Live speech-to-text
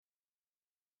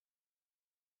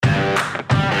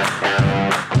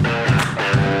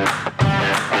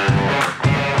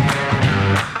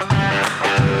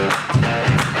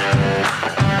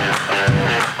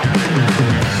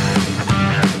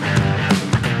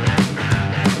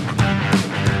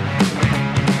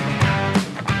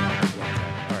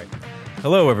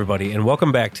Hello, everybody, and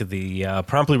welcome back to the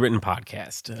Promptly Written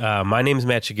podcast. My name is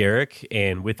Matt Shigaric,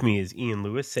 and with me is Ian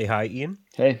Lewis. Say hi, Ian.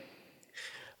 Hey.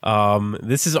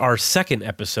 This is our second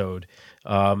episode.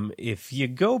 If you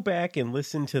go back and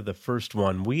listen to the first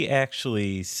one, we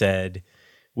actually said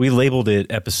we labeled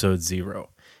it episode 0.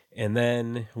 And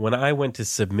then when I went to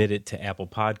submit it to Apple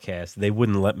Podcasts, they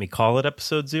wouldn't let me call it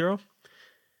episode 0.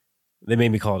 They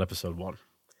made me call it episode 1.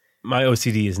 My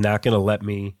OCD is not going to let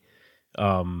me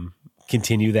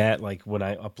continue that. Like when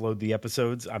I upload the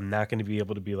episodes, I'm not going to be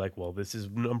able to be like, well, this is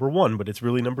number 1, but it's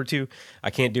really number 2. I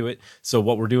can't do it. So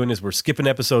what we're doing is we're skipping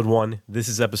episode 1. This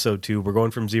is episode 2. We're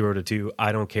going from 0 to 2.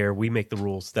 I don't care. We make the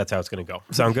rules. That's how it's going to go.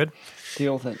 Sound good?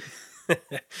 Deal thing.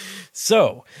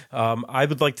 So I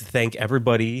would like to thank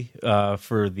everybody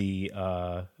for the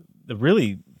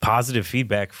really positive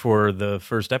feedback for the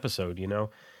first episode. You know,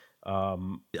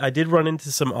 I did run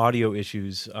into some audio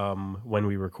issues when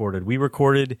we recorded. We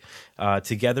recorded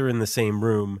together in the same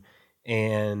room,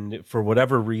 and for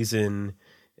whatever reason,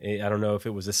 I don't know if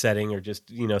it was a setting or just,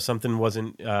 you know, something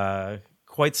wasn't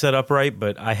quite set up right,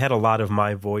 but I had a lot of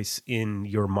my voice in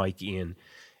your mic, Ian,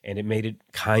 and it made it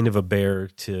kind of a bear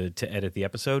to edit the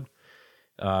episode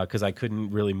because I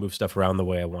couldn't really move stuff around the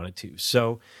way I wanted to.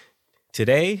 So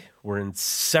today, we're in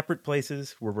separate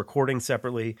places. We're recording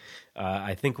separately.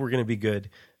 I think we're going to be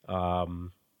good.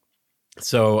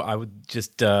 So I would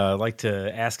just like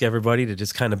to ask everybody to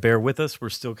just kind of bear with us. We're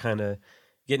still kind of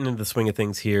getting into the swing of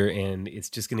things here, and it's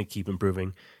just going to keep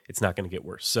improving. It's not going to get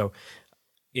worse. So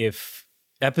if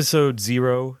episode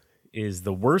 0 is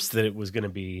the worst that it was going to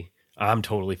be, I'm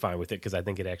totally fine with it because I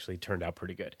think it actually turned out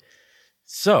pretty good.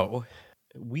 So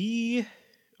we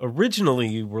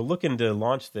originally were looking to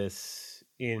launch this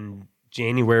in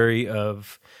January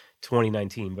of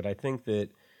 2019, but I think that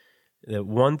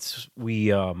once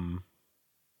we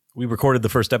recorded the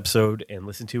first episode and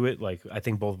listened to it, like I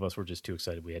think both of us were just too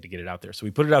excited. We had to get it out there, so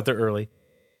we put it out there early.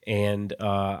 And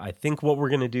I think what we're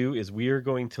going to do is we are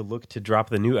going to look to drop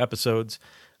the new episodes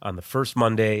on the first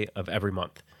Monday of every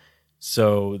month.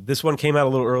 So this one came out a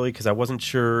little early because I wasn't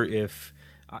sure if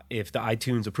the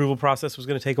iTunes approval process was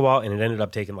going to take a while, and it ended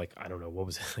up taking like, I don't know, what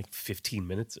was it, like 15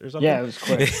 minutes or something? Yeah, it was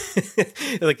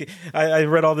quick. Like I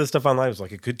read all this stuff online. It was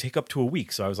like, it could take up to a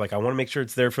week. So I was like, I want to make sure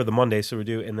it's there for the Monday. So we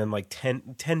do. And then like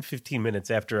 10, 15 minutes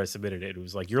after I submitted it, it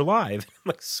was like, you're live. I'm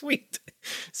like, sweet.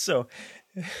 So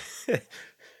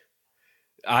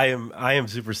I am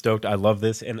super stoked. I love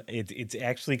this, and it's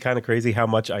actually kind of crazy how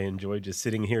much I enjoy just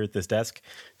sitting here at this desk,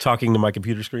 talking to my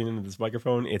computer screen into this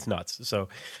microphone. It's nuts. So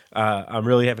I'm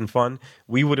really having fun.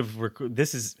 We would have.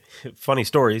 This is funny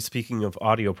story. Speaking of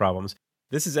audio problems,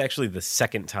 this is actually the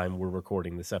second time we're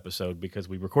recording this episode because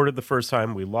we recorded the first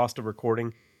time. We lost a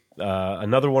recording.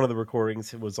 Another one of the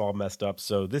recordings was all messed up.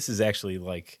 So this is actually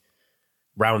like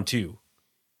round 2,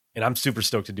 and I'm super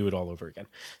stoked to do it all over again.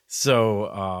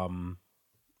 So.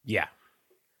 Yeah.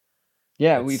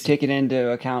 We've taken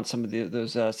into account some of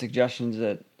those suggestions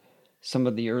that some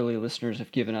of the early listeners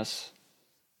have given us.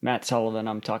 Matt Sullivan,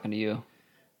 I'm talking to you.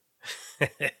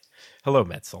 Hello,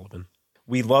 Matt Sullivan.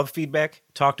 We love feedback.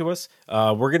 Talk to us.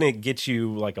 We're going to get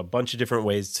you like a bunch of different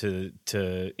ways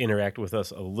to interact with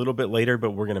us a little bit later, but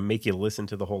we're going to make you listen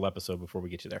to the whole episode before we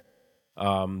get you there.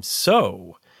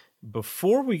 So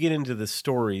before we get into the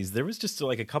stories, there was just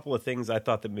like a couple of things I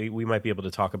thought that we might be able to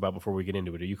talk about before we get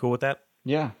into it. Are you cool with that?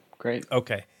 Yeah, great.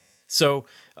 Okay. So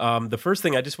the first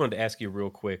thing I just wanted to ask you real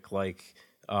quick, like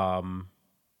for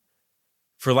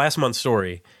last month's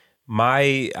story,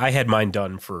 I had mine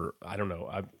done for, I don't know,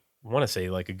 I want to say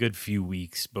like a good few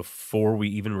weeks before we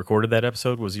even recorded that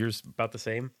episode. Was yours about the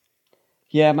same?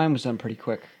 Yeah, mine was done pretty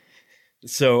quick.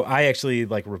 So I actually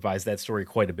like revised that story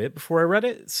quite a bit before I read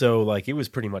it. So like it was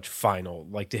pretty much final.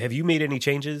 Like, have you made any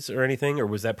changes or anything, or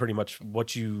was that pretty much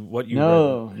what you?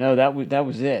 No, that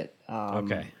was it.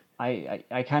 Okay.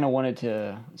 I kind of wanted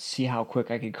to see how quick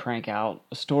I could crank out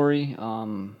a story.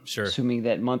 Sure. Assuming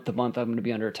that month to month I'm going to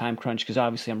be under a time crunch because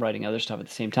obviously I'm writing other stuff at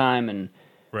the same time, and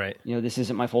right. You know, this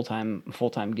isn't my full time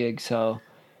gig, so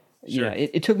sure. Yeah,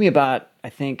 it took me about, I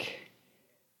think,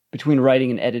 between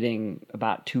writing and editing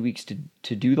about 2 weeks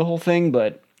to do the whole thing,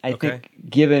 but I think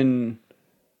given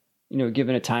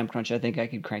a time crunch, I think I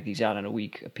could crank these out in a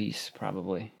week a piece,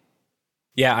 probably.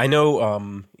 Yeah, I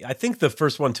know. I think the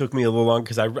first one took me a little long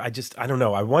because I don't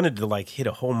know. I wanted to like hit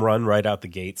a home run right out the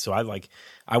gate, so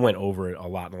I went over it a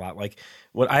lot. Like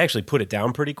I actually put it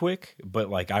down pretty quick, but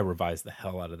like I revised the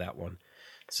hell out of that one.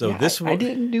 So yeah, this one I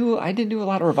didn't do a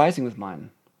lot of revising with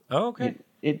mine. Oh, okay.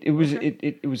 It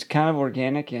was kind of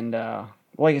organic and I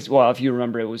guess if you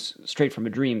remember, it was straight from a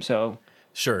dream, so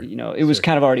sure, it was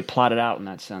kind of already plotted out in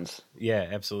that sense. Yeah,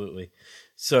 absolutely.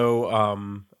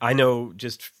 So I know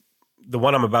just the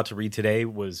one I'm about to read today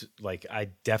was like I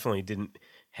definitely didn't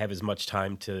have as much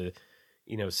time to,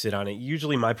 sit on it.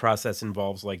 Usually my process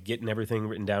involves like getting everything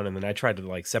written down and then I try to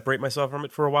like separate myself from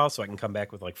it for a while so I can come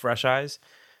back with like fresh eyes.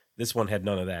 This one had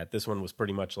none of that. This one was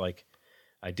pretty much like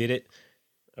I did it,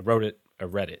 I wrote it, I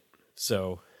read it.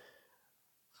 So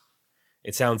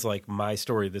it sounds like my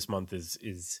story this month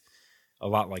is a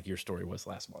lot like your story was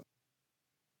last month.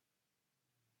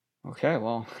 Okay,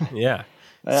 well, yeah.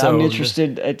 I'm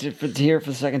interested to hear it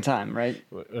for the second time, right?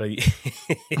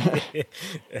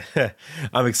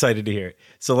 I'm excited to hear it.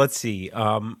 So let's see.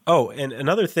 And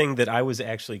another thing that I was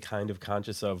actually kind of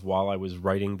conscious of while I was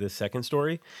writing this second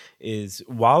story is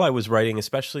while I was writing,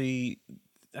 especially,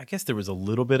 I guess there was a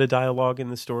little bit of dialogue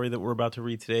in the story that we're about to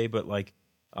read today, but like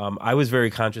I was very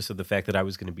conscious of the fact that I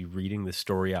was going to be reading the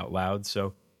story out loud.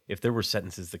 So if there were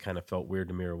sentences that kind of felt weird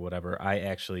to me or whatever, I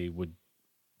actually would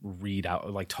read out,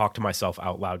 like talk to myself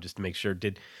out loud just to make sure.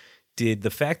 Did the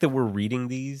fact that we're reading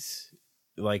these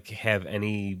like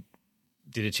did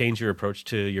it change your approach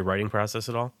to your writing process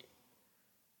at all?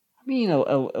 I mean,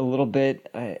 a little bit.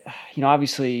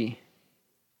 Obviously,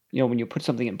 when you put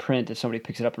something in print, if somebody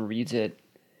picks it up and reads it,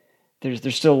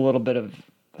 there's still a little bit of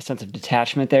a sense of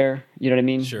detachment there. You know what I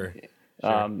mean? Sure.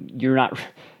 You're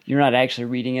not actually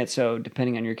reading it, so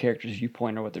depending on your character's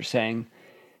viewpoint or what they're saying,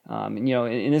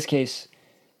 in this case,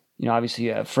 obviously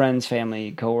you have friends,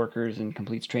 family, coworkers, and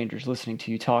complete strangers listening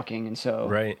to you talking, and so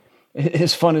right.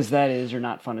 As fun as that is, or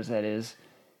not fun as that is,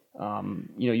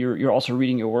 you're also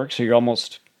reading your work, so you're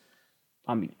almost,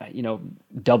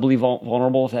 doubly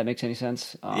vulnerable, if that makes any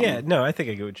sense. Yeah, no, I think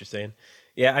I get what you're saying.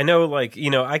 Yeah, I know. Like,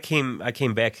 I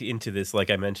came back into this,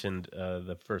 like I mentioned,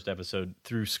 the first episode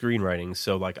through screenwriting.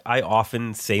 So, like, I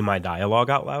often say my dialogue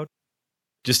out loud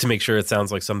just to make sure it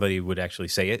sounds like somebody would actually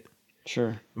say it.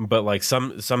 Sure. But like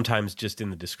sometimes just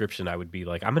in the description, I would be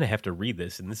like, I'm going to have to read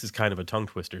this, and this is kind of a tongue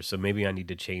twister. So maybe I need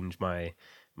to change my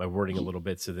wording a little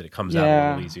bit so that it comes out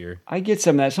a little easier. I get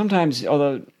some of that sometimes,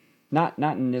 although not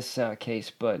in this case,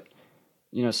 but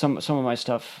some of my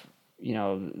stuff,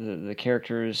 the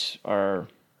characters are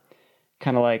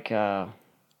kind of like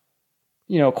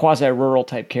quasi rural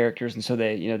type characters, and so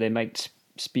they might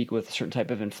speak with a certain type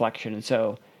of inflection, and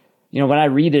so when I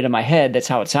read it in my head, that's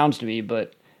how it sounds to me,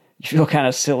 but you feel kind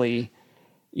of silly,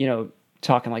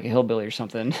 talking like a hillbilly or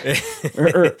something,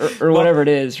 or whatever it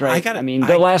is, right?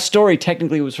 The last story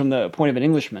technically was from the point of an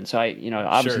Englishman, so I,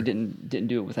 obviously didn't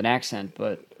do it with an accent,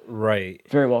 but right,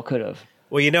 very well could have.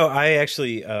 Well, I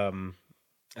actually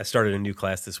I started a new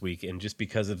class this week, and just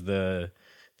because of the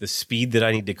speed that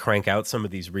I need to crank out some of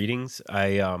these readings,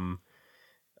 I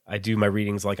do my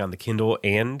readings like on the Kindle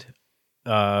and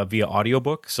via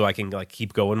audiobook, so I can like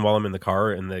keep going while I'm in the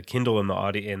car, and the Kindle and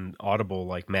the Audible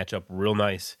like match up real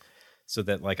nice, so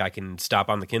that like I can stop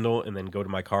on the Kindle and then go to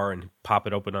my car and pop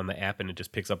it open on the app, and it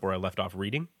just picks up where I left off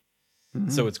reading.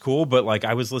 Mm-hmm. So it's cool. But like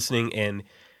I was listening, and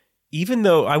even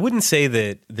though I wouldn't say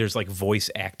that there's like voice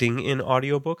acting in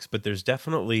audiobooks, but there's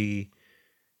definitely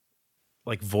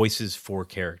like voices for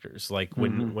characters. Like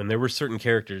when there were certain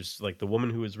characters, like the woman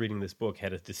who was reading this book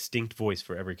had a distinct voice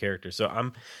for every character. So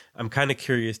I'm kind of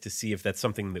curious to see if that's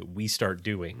something that we start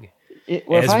doing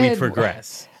as we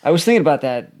progress. I was thinking about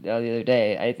that the other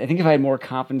day. I think if I had more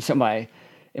confidence in my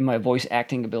voice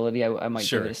acting ability, I might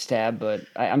give it a stab. But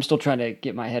I'm still trying to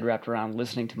get my head wrapped around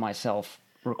listening to myself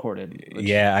recorded.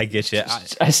 Yeah, I get you.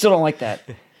 I still don't like that.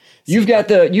 You've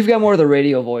got more of the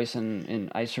radio voice,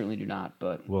 and I certainly do not.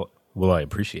 But well, I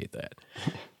appreciate that.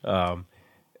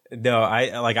 No,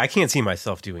 I can't see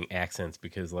myself doing accents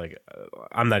because like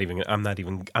I'm not even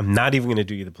going to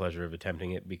do you the pleasure of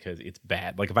attempting it because it's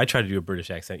bad. Like if I try to do a British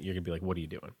accent, you're gonna be like, "What are you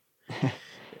doing?"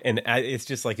 And it's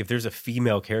just like if there's a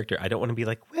female character, I don't want to be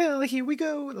like, "Well, here we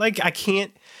go." Like I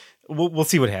can't. We'll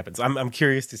see what happens. I'm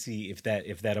curious to see if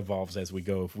that evolves as we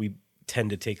go. If we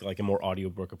tend to take like a more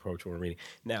audiobook approach when we're reading.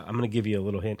 Now, I'm going to give you a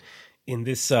little hint in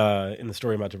this in the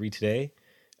story I'm about to read today.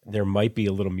 There might be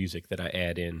a little music that I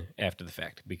add in after the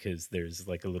fact because there's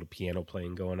like a little piano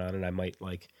playing going on, and I might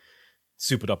like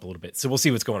soup it up a little bit. So we'll see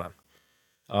what's going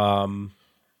on.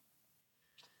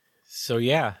 So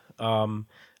yeah.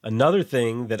 Another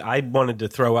thing that I wanted to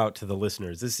throw out to the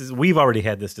listeners. We've already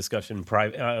had this discussion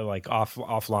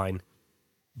offline,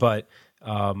 but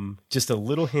just a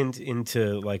little hint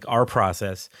into like our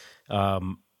process.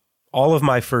 All of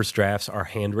my first drafts are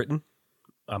handwritten.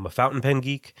 I'm a fountain pen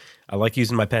geek. I like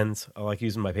using my pens. I like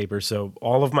using my paper. So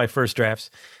all of my first drafts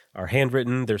are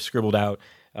handwritten. They're scribbled out.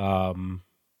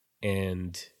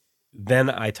 And then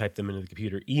I type them into the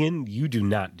computer. Ian, you do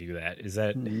not do that. Is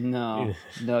that no?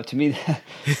 To me,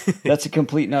 that's a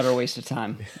complete and utter waste of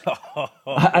time.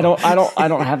 I don't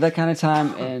have that kind of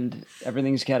time, and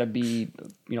everything's got to be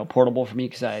portable for me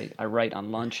because I write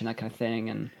on lunch and that kind of thing.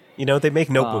 And they make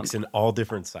notebooks in all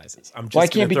different sizes. I'm just I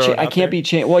can't be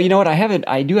changed. Well, you know what?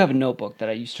 I do have a notebook that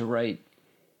I used to write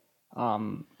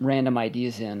random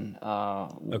ideas in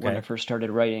when I first started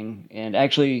writing, and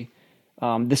actually.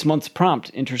 This month's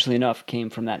prompt, interestingly enough, came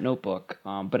from that notebook.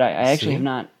 But I actually have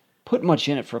not put much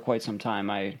in it for quite some time.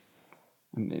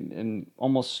 I'm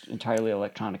almost entirely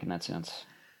electronic in that sense.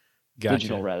 Gotcha.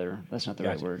 Digital, rather. That's not the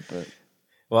right word. But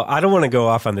well, I don't want to go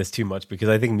off on this too much because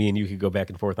I think me and you could go back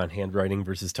and forth on handwriting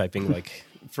versus typing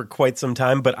for quite some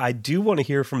time. But I do want to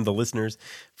hear from the listeners.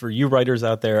 For you writers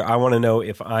out there, I want to know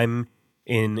if I'm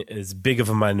in as big of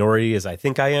a minority as I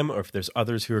think I am, or if there's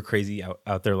others who are crazy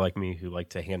out there like me who like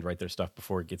to handwrite their stuff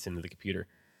before it gets into the computer.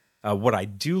 What I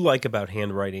do like about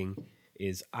handwriting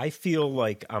is I feel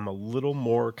like I'm a little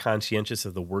more conscientious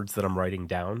of the words that I'm writing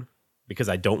down because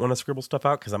I don't want to scribble stuff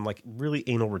out because I'm like really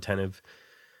anal retentive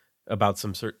about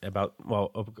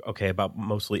about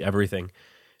mostly everything.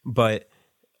 But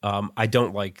I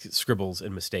don't like scribbles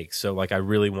and mistakes. So like I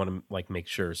really want to make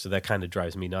sure. So that kind of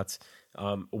drives me nuts.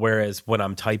 Whereas when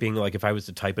I'm typing, like if I was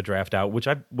to type a draft out, which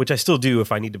I still do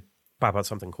if I need to pop out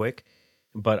something quick,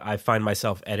 but I find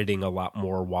myself editing a lot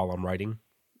more while I'm writing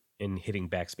and hitting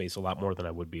backspace a lot more than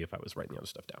I would be if I was writing the other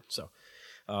stuff down. So,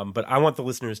 but I want the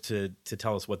listeners to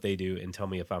tell us what they do and tell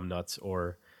me if I'm nuts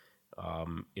or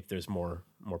if there's more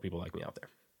people like me out there.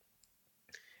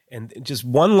 And just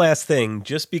one last thing,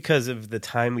 just because of the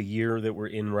time of year that we're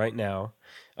in right now,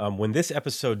 when this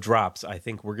episode drops, I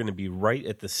think we're going to be right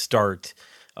at the start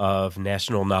of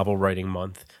National Novel Writing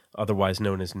Month, otherwise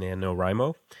known as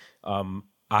NaNoWriMo.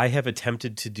 I have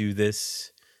attempted to do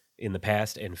this in the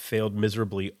past and failed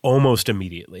miserably almost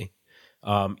immediately.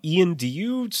 Ian, do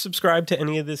you subscribe to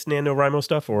any of this NaNoWriMo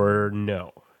stuff or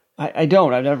no? I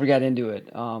don't. I've never got into it.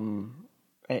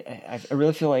 I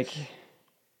really feel like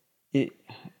it.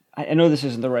 I know this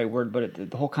isn't the right word,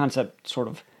 but the whole concept sort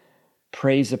of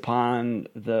preys upon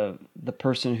the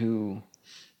person who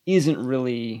isn't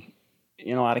really,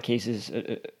 in a lot of cases,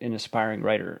 an aspiring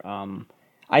writer.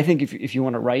 I think if you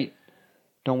want to write,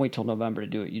 don't wait till November to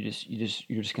do it.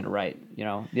 You're just going to write.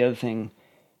 The other thing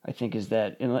I think is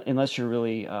that unless you're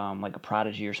really like a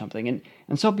prodigy or something,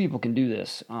 and some people can do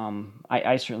this.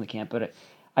 I certainly can't, but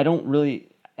I don't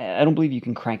believe you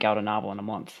can crank out a novel in a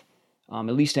month. At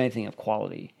least anything of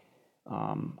quality.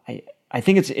 I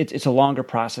think it's a longer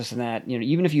process than that.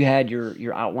 Even if you had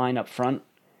your outline up front,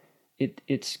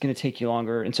 it's going to take you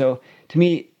longer. And so, to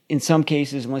me, in some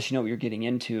cases, unless you know what you're getting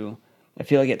into, I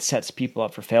feel like it sets people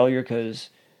up for failure because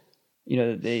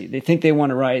they think they want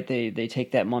to write. They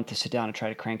take that month to sit down and try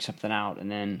to crank something out, and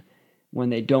then when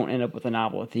they don't end up with a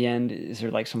novel at the end, is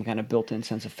there like some kind of built-in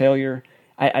sense of failure?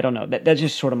 I don't know. That's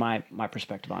just sort of my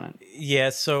perspective on it. Yeah,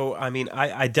 so I mean,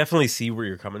 I definitely see where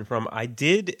you're coming from. I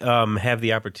did have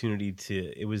the opportunity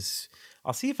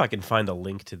I'll see if I can find a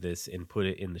link to this and put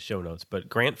it in the show notes. But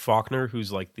Grant Faulkner,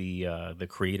 who's like the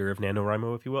creator of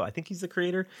NaNoWriMo, if you will, I think he's the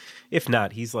creator. If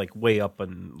not, he's like way up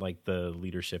in like the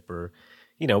leadership or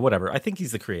whatever. I think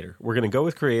he's the creator. We're gonna go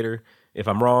with creator. If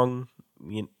I'm wrong,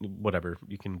 whatever,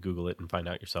 you can Google it and find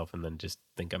out yourself, and then just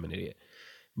think I'm an idiot.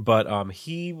 But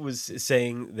he was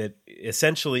saying that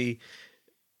essentially,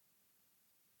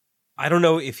 I don't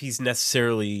know if he's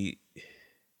necessarily.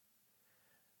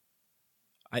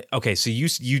 So you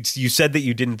said that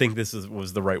you didn't think this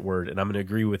was the right word, and I'm going to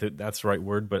agree with it. That's the right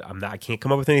word, but I can't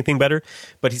come up with anything better.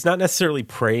 But he's not necessarily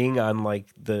preying on like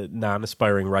the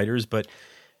non-aspiring writers, but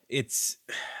it's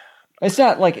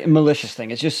not like a malicious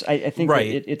thing. It's just I think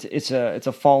right. It's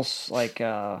a false like.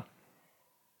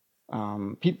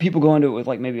 People go into it with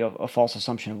like maybe a false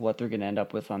assumption of what they're going to end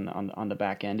up with on the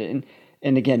back end,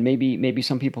 and again maybe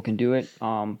some people can do it,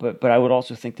 but I would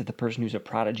also think that the person who's a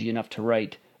prodigy enough to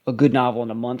write a good novel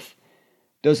in a month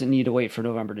doesn't need to wait for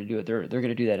November to do it. They're going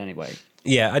to do that anyway.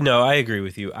 Yeah, no, I agree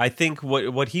with you. I think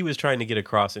what he was trying to get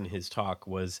across in his talk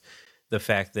was the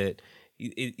fact that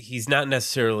he's not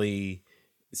necessarily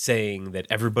saying that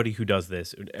everybody who does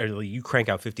this, you crank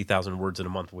out 50,000 words in a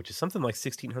month, which is something like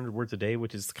 1,600 words a day,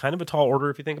 which is kind of a tall order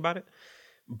if you think about it.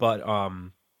 But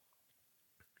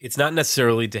it's not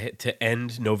necessarily to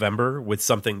end November with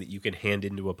something that you can hand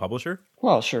into a publisher.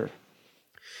 Well, sure.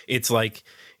 It's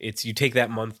you take that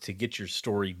month to get your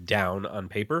story down on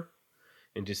paper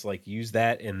and just like use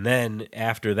that. And then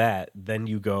after that, then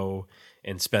you go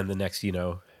and spend the next,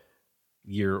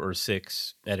 year or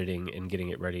 6 editing and getting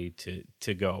it ready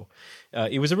to go.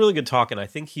 It was a really good talk, and I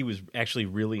think he was actually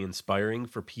really inspiring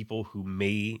for people who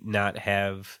may not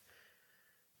have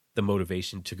the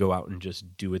motivation to go out and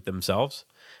just do it themselves.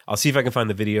 I'll see if I can find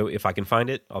the video. If I can find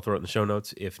it, I'll throw it in the show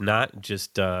notes. If not,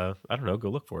 just I don't know, go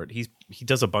look for it. He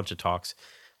does a bunch of talks.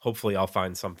 Hopefully I'll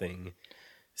find something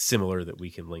similar that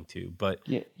we can link to. But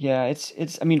yeah,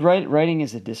 it's I mean, writing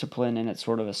is a discipline and it's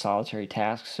sort of a solitary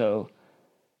task, so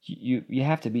you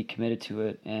have to be committed to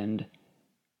it. And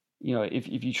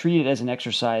if you treat it as an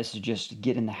exercise to just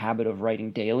get in the habit of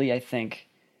writing daily, I think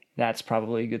that's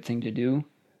probably a good thing to do.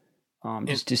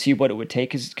 Just to see what it would take,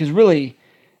 because really,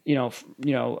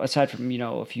 aside from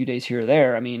a few days here or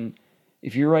there, I mean,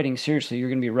 if you're writing seriously, you're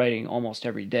going to be writing almost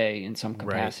every day in some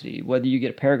capacity, right, whether you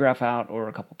get a paragraph out or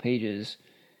a couple pages.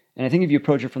 And I think if you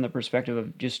approach it from the perspective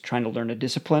of just trying to learn a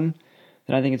discipline,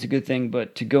 then I think it's a good thing.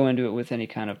 But to go into it with any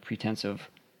kind of pretense of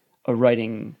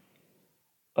writing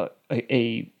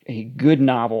a good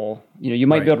novel, you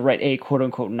might be able to write a quote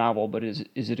unquote novel, but is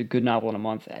it a good novel in a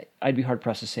month? I'd be hard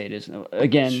pressed to say it is.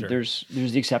 Again, sure, there's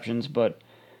the exceptions, but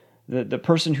the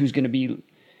person who's going to be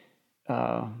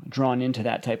drawn into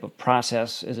that type of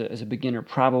process as a beginner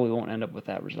probably won't end up with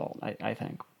that result. I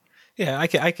think. Yeah, I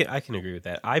can agree with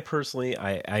that. I personally,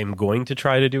 I am going to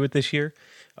try to do it this year.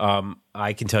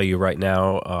 I can tell you right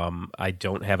now, I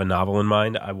don't have a novel in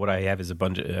mind. What I have is I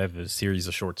have a series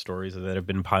of short stories that have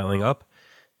been piling up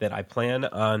that I plan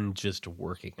on just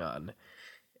working on.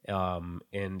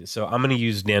 And so I'm going to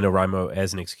use NaNoWriMo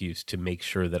as an excuse to make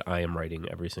sure that I am writing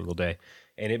every single day.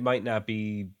 And it might not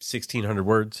be 1,600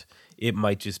 words. It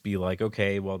might just be like,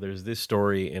 okay, well, there's this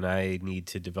story and I need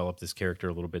to develop this character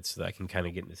a little bit so that I can kind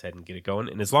of get in his head and get it going.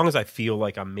 And as long as I feel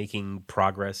like I'm making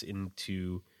progress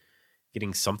into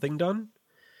getting something done,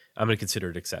 I'm going to consider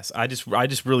it success. I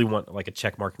just really want like a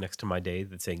check mark next to my day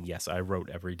that's saying, yes, I wrote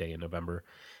every day in November,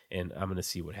 and I'm going to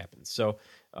see what happens. So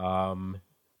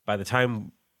by the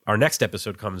time our next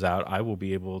episode comes out, I will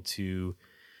be able to,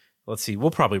 let's see,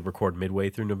 we'll probably record midway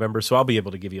through November, so I'll be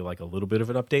able to give you like a little bit of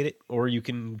an update, or you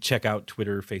can check out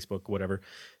Twitter, Facebook, whatever.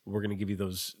 We're going to give you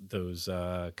those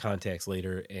contacts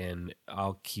later, and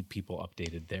I'll keep people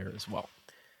updated there as well.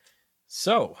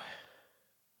 So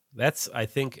that's, I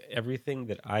think, everything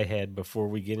that I had before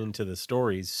we get into the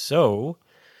stories. So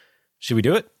should we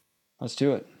do it? Let's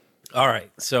do it. All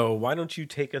right. So why don't you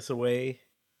take us away?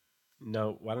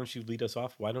 No, why don't you lead us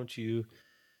off? Why don't you...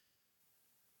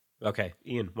 Okay,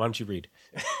 Ian, why don't you read?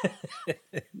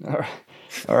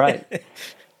 All right.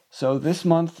 So this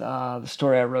month, the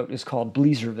story I wrote is called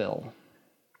Bleezerville.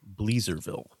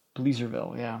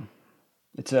 Bleezerville, yeah.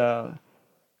 It's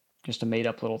just a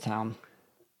made-up little town.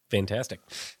 Fantastic.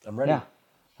 I'm ready. Yeah.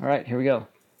 All right, here we go.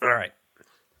 All right.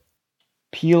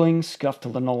 Peeling, scuffed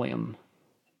linoleum,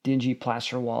 dingy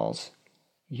plaster walls,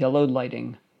 yellowed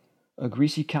lighting, a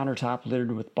greasy countertop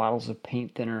littered with bottles of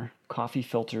paint thinner, coffee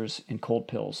filters, and cold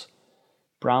pills.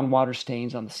 Brown water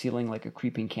stains on the ceiling like a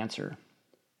creeping cancer.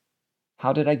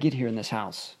 How did I get here in this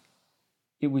house?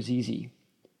 It was easy.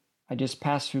 I just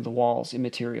passed through the walls,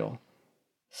 immaterial.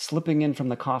 Slipping in from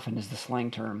the coffin is the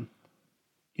slang term.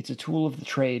 It's a tool of the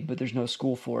trade, but there's no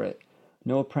school for it,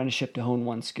 no apprenticeship to hone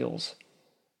one's skills.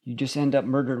 You just end up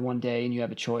murdered one day and you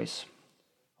have a choice.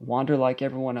 Wander like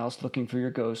everyone else looking for your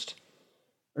ghost,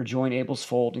 or join Abel's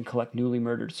fold and collect newly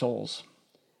murdered souls.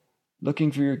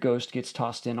 Looking for your ghost gets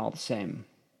tossed in all the same.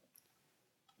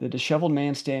 The disheveled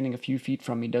man standing a few feet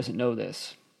from me doesn't know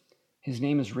this. His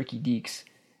name is Ricky Deeks,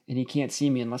 and he can't see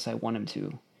me unless I want him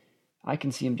to. I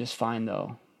can see him just fine,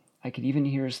 though. I could even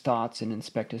hear his thoughts and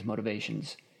inspect his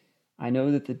motivations. I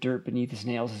know that the dirt beneath his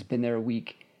nails has been there a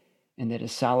week, and that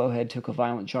his sallow head took a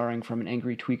violent jarring from an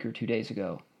angry tweaker 2 days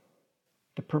ago.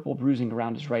 The purple bruising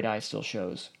around his right eye still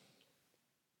shows.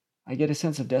 I get a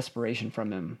sense of desperation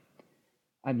from him.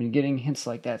 I've been getting hints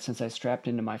like that since I strapped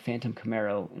into my Phantom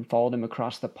Camaro and followed him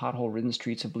across the pothole-ridden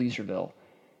streets of Bleezerville,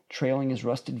 trailing his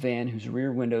rusted van whose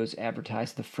rear windows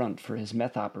advertised the front for his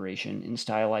meth operation in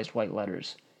stylized white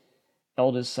letters.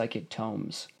 Elda's Psychic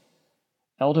Tomes.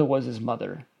 Elda was his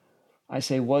mother. I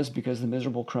say was because the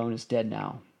miserable crone is dead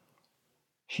now.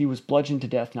 She was bludgeoned to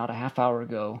death not a half hour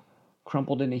ago,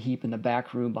 crumpled in a heap in the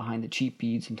back room behind the cheap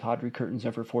beads and tawdry curtains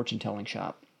of her fortune-telling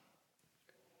shop.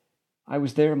 I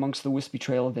was there amongst the wispy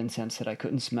trail of incense that I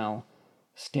couldn't smell,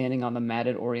 standing on the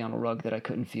matted Oriental rug that I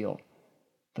couldn't feel.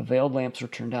 The veiled lamps were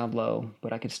turned down low,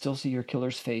 but I could still see her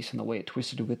killer's face and the way it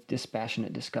twisted with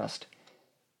dispassionate disgust.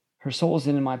 Her soul is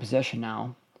in my possession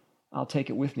now. I'll take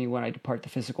it with me when I depart the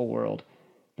physical world,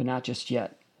 but not just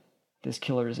yet. This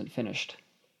killer isn't finished.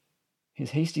 His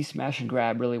hasty smash and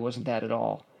grab really wasn't that at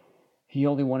all. He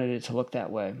only wanted it to look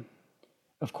that way.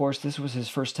 Of course, this was his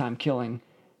first time killing,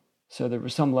 so there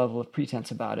was some level of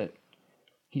pretense about it.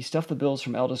 He stuffed the bills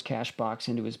from Elda's cash box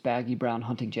into his baggy brown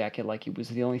hunting jacket like it was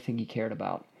the only thing he cared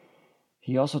about.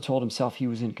 He also told himself he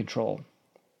was in control.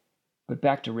 But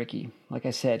back to Ricky. Like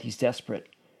I said, he's desperate.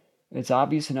 It's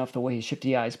obvious enough the way his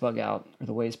shifty eyes bug out, or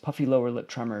the way his puffy lower lip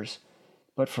tremors,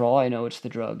 but for all I know, it's the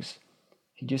drugs.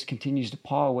 He just continues to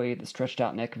paw away at the stretched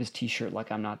out neck of his t-shirt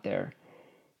like I'm not there.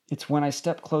 It's when I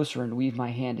step closer and weave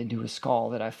my hand into his skull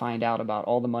that I find out about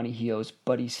all the money he owes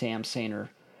Buddy Sam Sainer,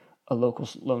 a local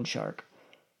loan shark.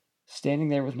 Standing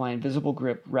there with my invisible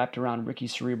grip wrapped around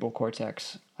Ricky's cerebral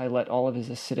cortex, I let all of his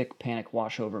acidic panic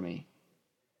wash over me.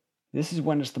 This is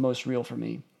when it's the most real for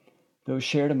me. Those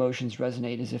shared emotions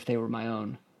resonate as if they were my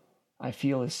own. I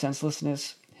feel his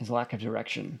senselessness, his lack of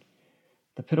direction.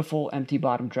 The pitiful, empty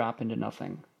bottom drop into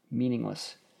nothing,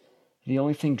 meaningless. The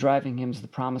only thing driving him is the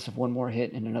promise of one more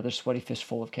hit and another sweaty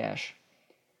fistful of cash.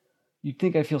 You'd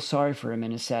think I feel sorry for him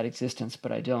in his sad existence,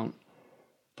 but I don't.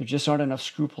 There just aren't enough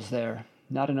scruples there,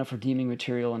 not enough redeeming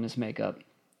material in his makeup.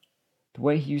 The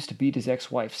way he used to beat his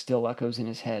ex-wife still echoes in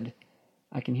his head.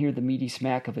 I can hear the meaty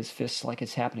smack of his fists like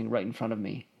it's happening right in front of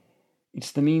me.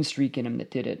 It's the mean streak in him that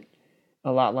did it,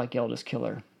 a lot like Elda's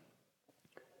killer.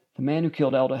 The man who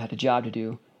killed Elda had a job to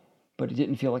do, but it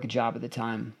didn't feel like a job at the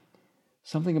time.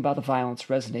 Something about the violence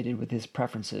resonated with his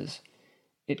preferences.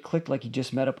 It clicked like he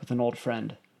just met up with an old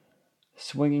friend,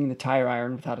 swinging the tire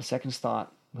iron without a second's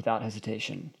thought, without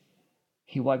hesitation.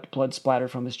 He wiped blood splatter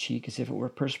from his cheek as if it were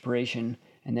perspiration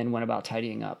and then went about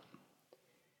tidying up.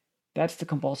 That's the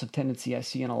compulsive tendency I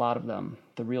see in a lot of them,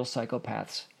 the real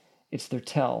psychopaths. It's their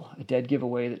tell, a dead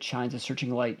giveaway that shines a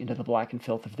searching light into the blackened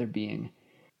filth of their being.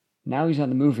 Now he's on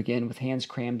the move again, with hands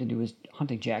crammed into his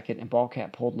hunting jacket and ball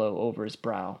cap pulled low over his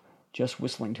brow, just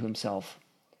whistling to himself.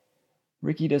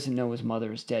 Ricky doesn't know his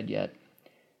mother is dead yet.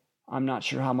 I'm not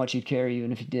sure how much he'd care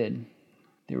even if he did.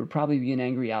 There would probably be an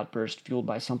angry outburst fueled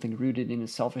by something rooted in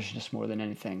his selfishness more than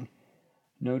anything.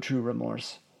 No true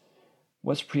remorse.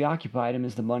 What's preoccupied him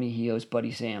is the money he owes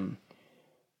Buddy Sam.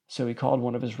 So he called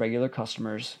one of his regular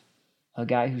customers, a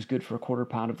guy who's good for a quarter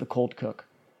pound of the cold cook.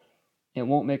 It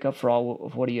won't make up for all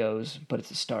of what he owes, but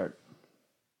it's a start.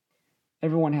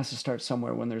 Everyone has to start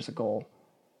somewhere when there's a goal.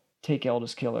 Take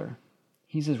Elda's killer.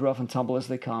 He's as rough and tumble as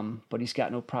they come, but he's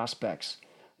got no prospects,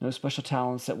 no special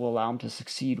talents that will allow him to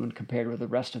succeed when compared with the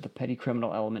rest of the petty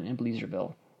criminal element in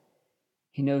Bleezerville.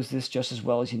 He knows this just as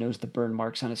well as he knows the burn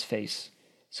marks on his face,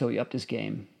 so he upped his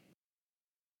game.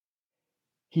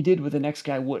 He did what the next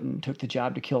guy wouldn't and took the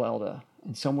job to kill Elda,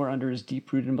 and somewhere under his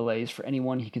deep-rooted malaise for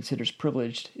anyone he considers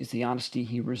privileged is the honesty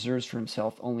he reserves for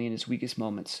himself only in his weakest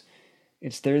moments.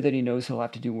 It's there that he knows he'll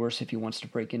have to do worse if he wants to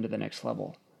break into the next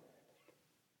level.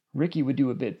 Ricky would do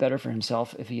a bit better for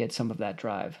himself if he had some of that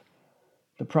drive.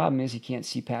 The problem is he can't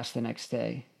see past the next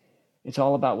day. It's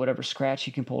all about whatever scratch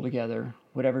he can pull together,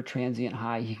 whatever transient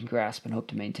high he can grasp and hope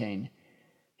to maintain.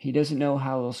 He doesn't know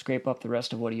how he'll scrape up the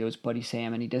rest of what he owes Buddy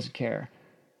Sam, and he doesn't care.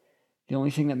 The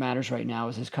only thing that matters right now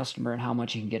is his customer and how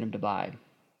much he can get him to buy.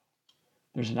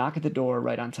 There's a knock at the door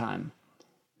right on time.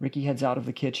 Ricky heads out of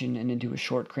the kitchen and into a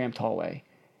short, cramped hallway.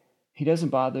 He doesn't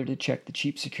bother to check the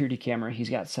cheap security camera he's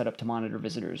got set up to monitor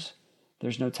visitors.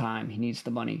 There's no time. He needs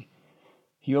the money.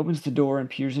 He opens the door and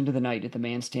peers into the night at the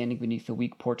man standing beneath the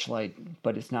weak porch light,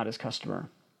 but it's not his customer.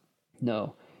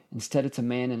 No, instead it's a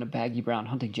man in a baggy brown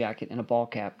hunting jacket and a ball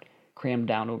cap crammed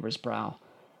down over his brow.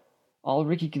 All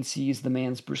Ricky can see is the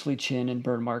man's bristly chin and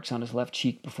burn marks on his left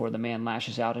cheek before the man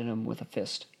lashes out at him with a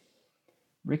fist.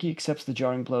 Ricky accepts the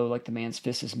jarring blow like the man's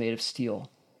fist is made of steel.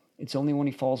 It's only when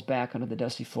he falls back onto the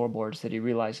dusty floorboards that he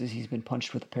realizes he's been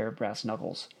punched with a pair of brass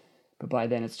knuckles. But by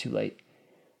then it's too late.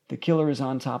 The killer is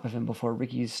on top of him before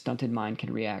Ricky's stunted mind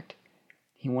can react.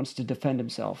 He wants to defend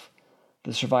himself.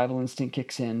 The survival instinct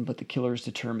kicks in, but the killer is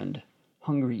determined.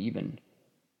 Hungry even.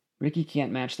 Ricky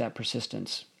can't match that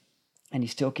persistence. And he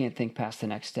still can't think past the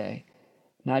next day.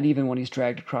 Not even when he's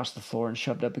dragged across the floor and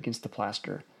shoved up against the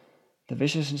plaster. The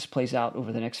viciousness plays out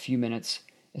over the next few minutes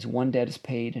as one debt is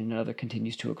paid and another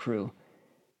continues to accrue.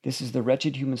 This is the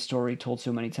wretched human story told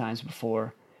so many times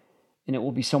before, and it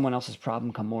will be someone else's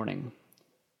problem come morning.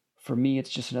 For me, it's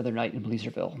just another night in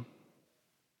Bleezerville.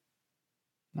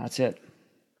 That's it.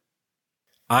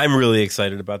 I'm really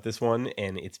excited about this one,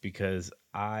 and it's because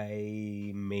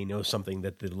I may know something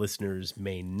that the listeners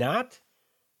may not,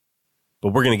 but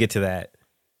we're going to get to that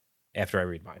after I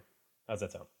read mine. How's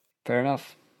that sound? Fair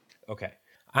enough. Okay.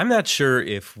 I'm not sure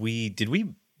if did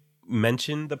we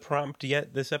mention the prompt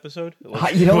yet this episode?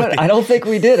 You know what? I don't think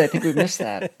we did. I think we missed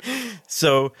that.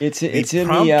 So it's in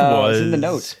the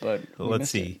notes, but let's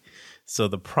see. So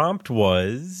the prompt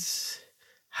was,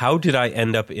 how did I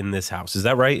end up in this house? Is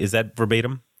that right? Is that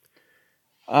verbatim?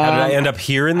 How did I end up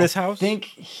here in this house? I think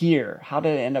here. How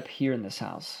did I end up here in this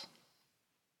house?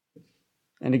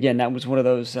 And again, that was one of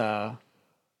those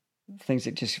things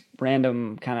that just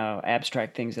random kind of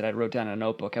abstract things that I wrote down in a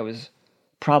notebook. I was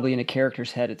probably in a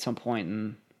character's head at some point,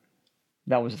 and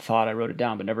that was a thought. I wrote it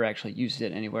down, but never actually used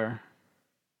it anywhere.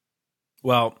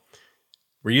 Well,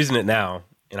 we're using it now,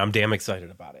 and I'm damn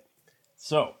excited about it.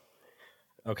 So,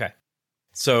 okay.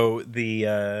 So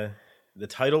the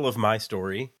title of my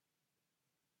story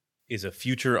is A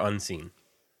Future Unseen.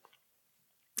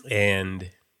 And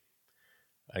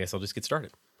I guess I'll just get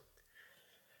started.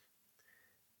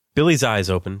 Billy's eyes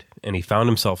opened, and he found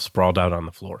himself sprawled out on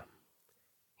the floor.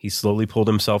 He slowly pulled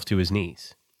himself to his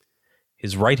knees.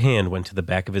 His right hand went to the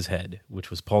back of his head, which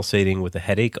was pulsating with a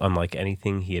headache unlike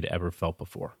anything he had ever felt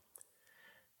before.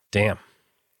 Damn,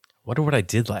 wonder what I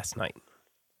did last night.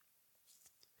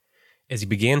 As he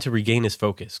began to regain his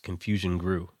focus, confusion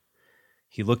grew.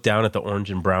 He looked down at the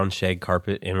orange and brown shag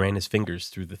carpet and ran his fingers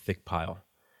through the thick pile.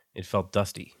 It felt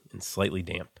dusty and slightly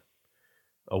damp.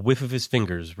 A whiff of his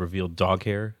fingers revealed dog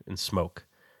hair and smoke,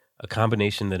 a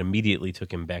combination that immediately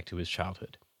took him back to his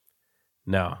childhood.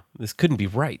 No, this couldn't be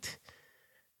right.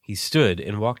 He stood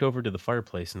and walked over to the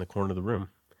fireplace in the corner of the room.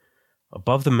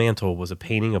 Above the mantel was a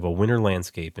painting of a winter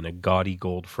landscape in a gaudy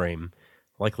gold frame,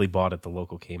 likely bought at the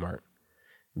local Kmart.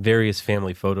 Various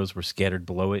family photos were scattered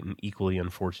below it in equally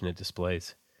unfortunate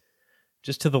displays.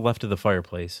 Just to the left of the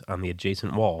fireplace, on the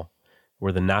adjacent wall,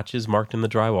 were the notches marked in the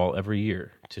drywall every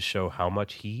year to show how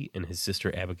much he and his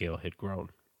sister Abigail had grown.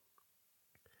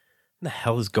 What the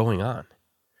hell is going on?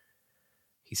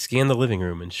 He scanned the living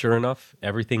room, and sure enough,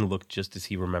 everything looked just as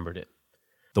he remembered it.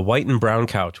 The white and brown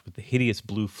couch with the hideous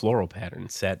blue floral pattern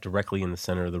sat directly in the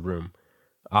center of the room,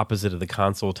 opposite of the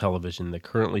console television that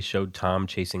currently showed Tom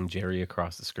chasing Jerry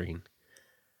across the screen.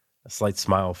 A slight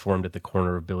smile formed at the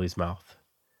corner of Billy's mouth.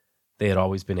 They had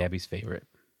always been Abby's favorite.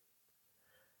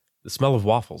 The smell of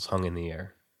waffles hung in the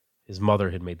air. His mother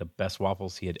had made the best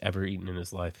waffles he had ever eaten in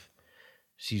his life.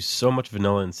 She used so much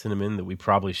vanilla and cinnamon that we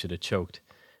probably should have choked,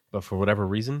 but for whatever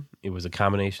reason, it was a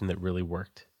combination that really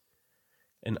worked.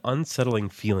 An unsettling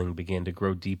feeling began to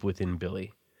grow deep within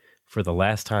Billy, for the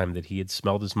last time that he had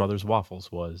smelled his mother's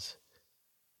waffles was...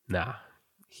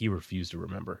 he refused to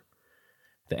remember.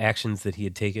 The actions that he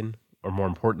had taken, or more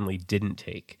importantly didn't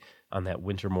take, on that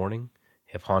winter morning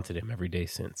have haunted him every day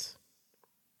since.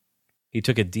 He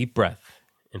took a deep breath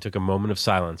and took a moment of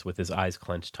silence with his eyes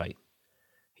clenched tight.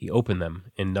 He opened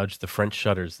them and nudged the French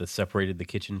shutters that separated the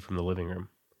kitchen from the living room.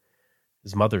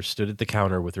 His mother stood at the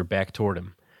counter with her back toward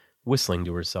him, whistling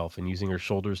to herself and using her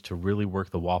shoulders to really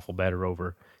work the waffle batter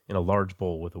over in a large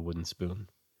bowl with a wooden spoon.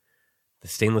 The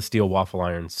stainless steel waffle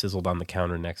iron sizzled on the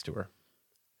counter next to her.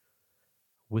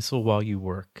 Whistle while you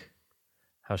work.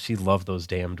 How she loved those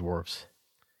damn dwarfs.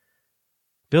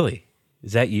 Billy,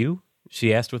 is that you?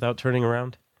 She asked without turning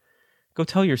around. Go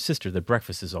tell your sister that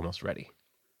breakfast is almost ready.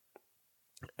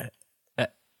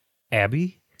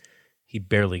 Abby? He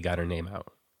barely got her name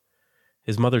out.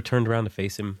 His mother turned around to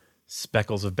face him.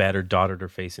 Speckles of batter dotted her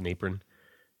face and apron.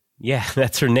 Yeah,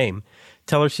 that's her name.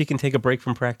 Tell her she can take a break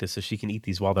from practice so she can eat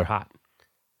these while they're hot.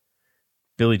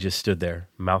 Billy just stood there,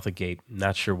 mouth agape,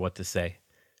 not sure what to say.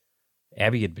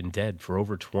 Abby had been dead for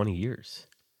over 20 years.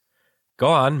 Go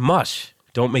on, mush.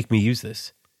 Don't make me use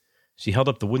this. She held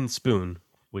up the wooden spoon,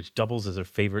 which doubles as her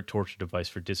favorite torture device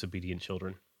for disobedient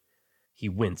children. He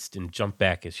winced and jumped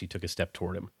back as she took a step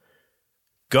toward him.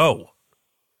 Go!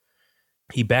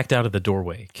 He backed out of the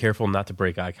doorway, careful not to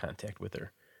break eye contact with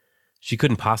her. She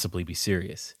couldn't possibly be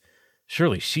serious.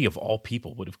 Surely she, of all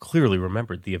people, would have clearly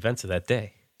remembered the events of that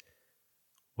day.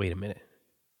 Wait a minute.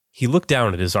 He looked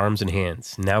down at his arms and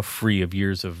hands, now free of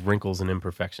years of wrinkles and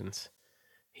imperfections.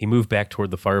 He moved back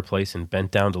toward the fireplace and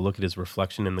bent down to look at his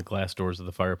reflection in the glass doors of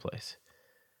the fireplace.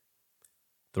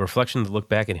 The reflection that looked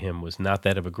back at him was not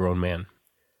that of a grown man,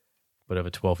 but of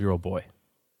a 12-year-old boy.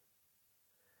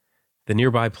 The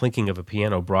nearby plinking of a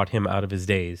piano brought him out of his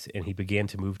daze, and he began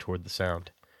to move toward the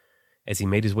sound. As he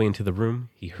made his way into the room,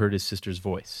 he heard his sister's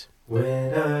voice.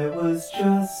 When I was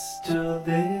just a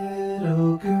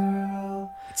little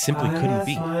girl, it simply couldn't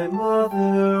be. She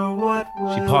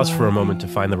paused for a moment to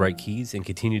find the right keys and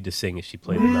continued to sing as she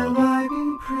played the melody. Will I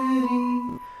be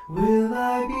pretty? Will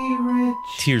I be rich?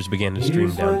 Tears began to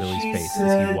stream down Billy's face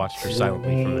as he watched her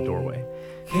silently from the doorway.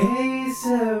 Que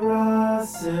sera,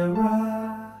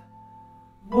 sera.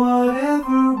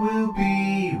 Whatever will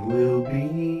be, will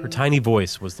be. Her tiny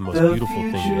voice was the most beautiful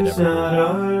thing he had ever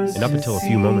heard, and up until a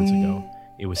few moments ago,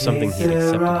 it was something he had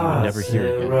accepted he would never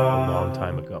hear again a long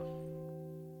time ago.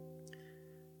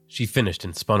 She finished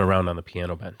and spun around on the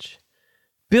piano bench.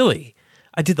 Billy,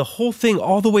 I did the whole thing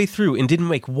all the way through and didn't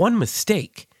make one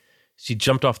mistake. She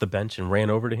jumped off the bench and ran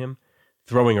over to him,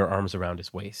 throwing her arms around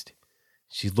his waist.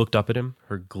 She looked up at him,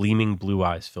 her gleaming blue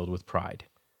eyes filled with pride.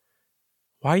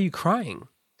 Why are you crying?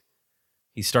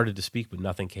 He started to speak, but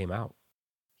nothing came out.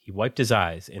 He wiped his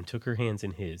eyes and took her hands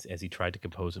in his as he tried to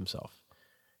compose himself.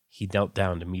 He knelt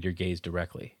down to meet her gaze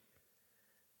directly.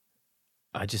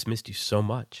 I just missed you so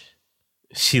much.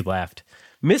 She laughed.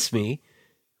 Miss me?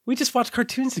 We just watched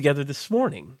cartoons together this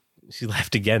morning. She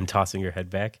laughed again, tossing her head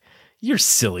back. You're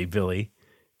silly, Billy.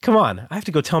 Come on, I have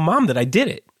to go tell Mom that I did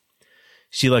it.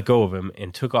 She let go of him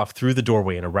and took off through the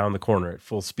doorway and around the corner at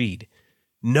full speed.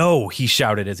 No, he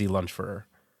shouted as he lunged for her.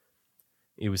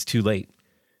 It was too late.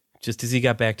 Just as he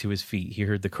got back to his feet, he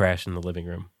heard the crash in the living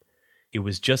room. It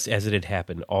was just as it had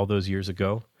happened all those years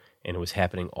ago, and it was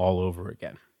happening all over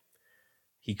again.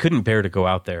 He couldn't bear to go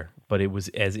out there, but it was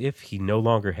as if he no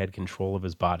longer had control of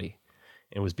his body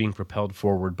and was being propelled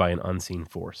forward by an unseen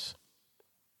force.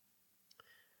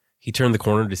 He turned the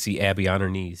corner to see Abby on her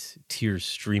knees, tears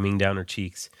streaming down her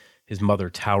cheeks, his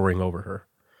mother towering over her.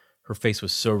 Her face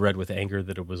was so red with anger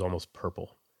that it was almost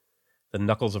purple. The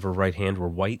knuckles of her right hand were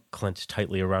white, clenched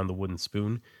tightly around the wooden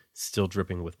spoon, still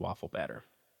dripping with waffle batter.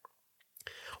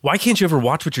 Why can't you ever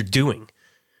watch what you're doing?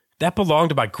 That belonged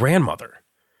to my grandmother.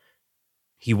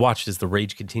 He watched as the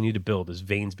rage continued to build as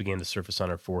veins began to surface on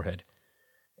her forehead.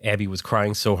 Abby was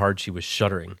crying so hard she was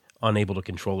shuddering, unable to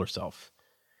control herself.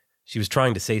 She was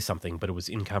trying to say something, but it was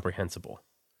incomprehensible.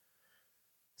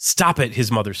 Stop it,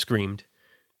 his mother screamed.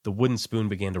 The wooden spoon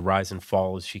began to rise and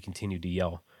fall as she continued to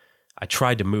yell. I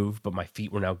tried to move, but my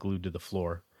feet were now glued to the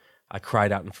floor. I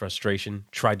cried out in frustration,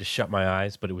 tried to shut my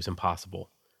eyes, but it was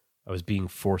impossible. I was being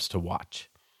forced to watch.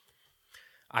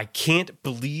 I can't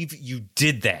believe you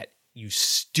did that, you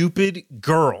stupid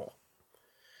girl.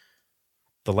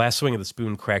 The last swing of the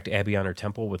spoon cracked Abby on her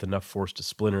temple with enough force to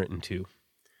splinter it in two.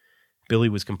 Billy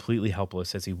was completely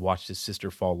helpless as he watched his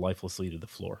sister fall lifelessly to the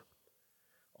floor.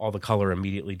 All the color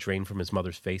immediately drained from his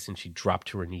mother's face, and she dropped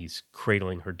to her knees,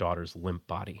 cradling her daughter's limp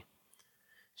body.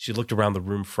 She looked around the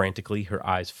room frantically, her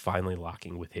eyes finally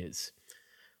locking with his.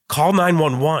 Call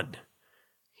 911!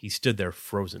 He stood there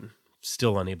frozen,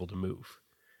 still unable to move.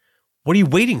 What are you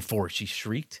waiting for? She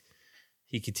shrieked.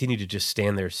 He continued to just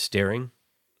stand there staring.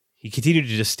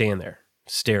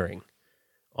 Staring,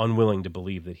 unwilling to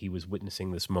believe that he was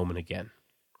witnessing this moment again.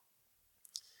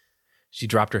 She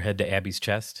dropped her head to Abby's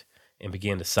chest and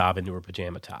began to sob into her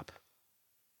pajama top.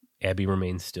 Abby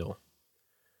remained still.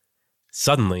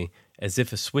 Suddenly, as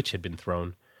if a switch had been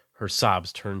thrown, her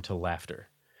sobs turned to laughter.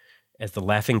 As the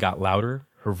laughing got louder,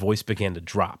 her voice began to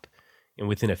drop, and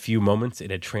within a few moments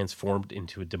it had transformed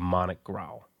into a demonic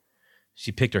growl.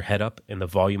 She picked her head up, and the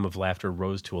volume of laughter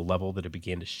rose to a level that it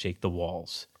began to shake the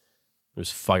walls. There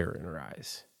was fire in her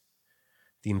eyes.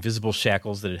 The invisible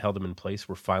shackles that had held him in place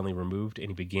were finally removed, and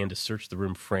he began to search the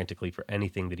room frantically for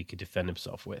anything that he could defend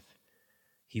himself with.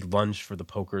 He lunged for the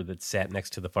poker that sat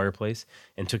next to the fireplace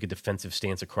and took a defensive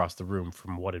stance across the room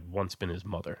from what had once been his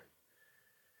mother.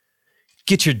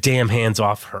 Get your damn hands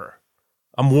off her!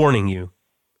 I'm warning you!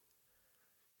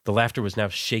 The laughter was now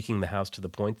shaking the house to the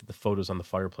point that the photos on the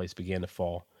fireplace began to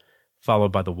fall,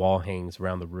 followed by the wall hangings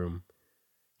around the room.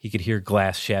 He could hear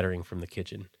glass shattering from the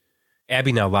kitchen.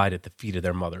 Abby now lied at the feet of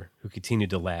their mother, who continued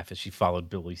to laugh as she followed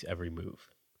Billy's every move.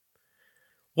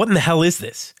 What in the hell is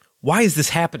this? Why is this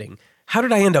happening? How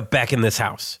did I end up back in this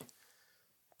house?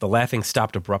 The laughing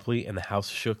stopped abruptly, and the house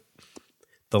shook.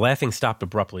 The laughing stopped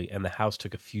abruptly, and the house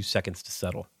took a few seconds to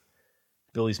settle.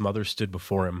 Billy's mother stood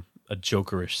before him, a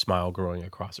jokerish smile growing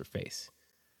across her face.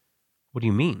 What do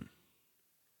you mean?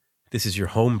 This is your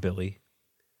home, Billy.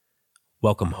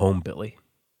 Welcome home, Billy.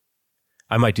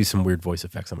 I might do some weird voice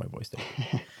effects on my voice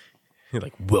though. You're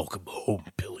like, welcome home,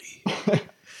 Billy.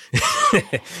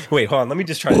 Wait, hold on. Let me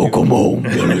just try welcome home,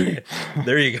 Billy.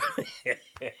 There you go.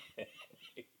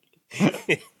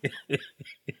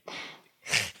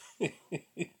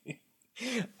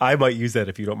 I might use that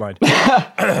if you don't mind.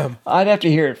 I'd have to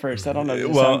hear it first. I don't know. Does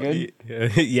it sound good?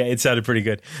 Yeah, it sounded pretty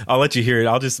good. I'll let you hear it.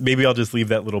 I'll just leave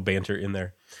that little banter in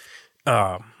there.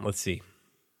 Let's see.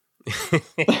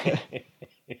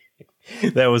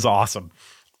 That was awesome.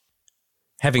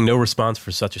 Having no response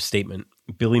for such a statement,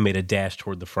 Billy made a dash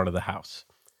toward the front of the house.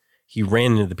 He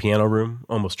ran into the piano room,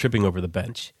 almost tripping over the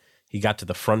bench. He got to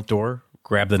the front door,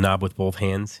 grabbed the knob with both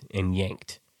hands, and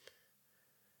yanked.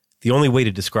 The only way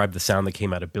to describe the sound that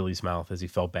came out of Billy's mouth as he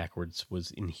fell backwards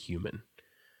was inhuman.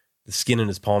 The skin in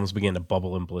his palms began to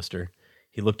bubble and blister.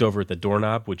 He looked over at the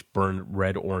doorknob, which burned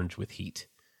red-orange with heat.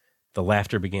 The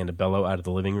laughter began to bellow out of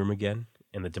the living room again,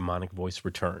 and the demonic voice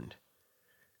returned.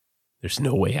 "There's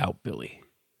no way out, Billy."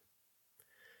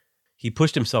 He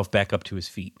pushed himself back up to his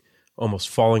feet, almost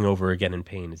falling over again in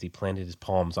pain as he planted his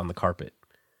palms on the carpet.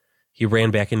 He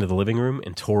ran back into the living room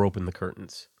and tore open the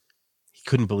curtains. He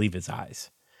couldn't believe his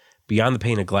eyes. Beyond the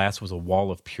pane of glass was a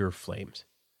wall of pure flames.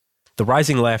 The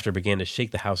rising laughter began to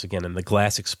shake the house again, and the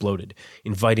glass exploded,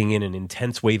 inviting in an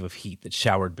intense wave of heat that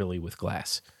showered Billy with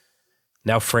glass.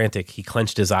 Now frantic, he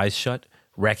clenched his eyes shut,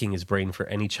 racking his brain for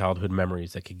any childhood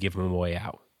memories that could give him a way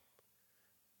out.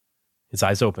 His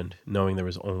eyes opened, knowing there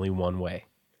was only one way.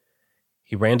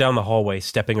 He ran down the hallway,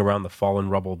 stepping around the fallen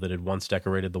rubble that had once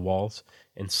decorated the walls,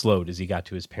 and slowed as he got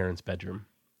to his parents' bedroom.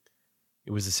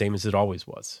 It was the same as it always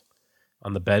was.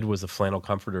 On the bed was a flannel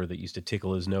comforter that used to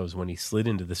tickle his nose when he slid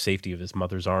into the safety of his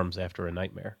mother's arms after a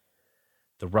nightmare.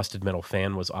 The rusted metal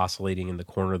fan was oscillating in the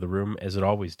corner of the room, as it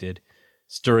always did,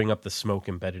 stirring up the smoke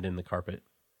embedded in the carpet.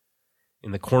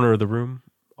 In the corner of the room,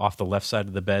 off the left side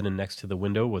of the bed and next to the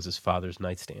window, was his father's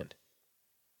nightstand.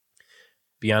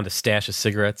 Beyond a stash of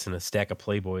cigarettes and a stack of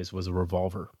Playboys was a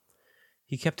revolver.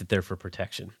 He kept it there for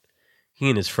protection. He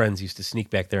and his friends used to sneak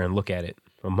back there and look at it,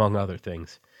 among other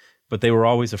things, but they were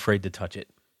always afraid to touch it.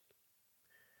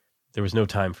 There was no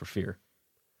time for fear.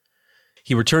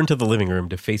 He returned to the living room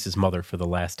to face his mother for the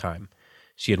last time.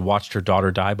 She had watched her daughter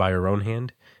die by her own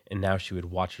hand, and now she would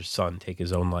watch her son take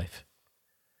his own life.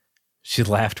 She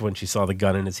laughed when she saw the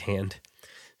gun in his hand.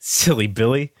 "Silly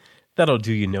Billy, that'll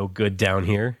do you no good down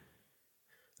here."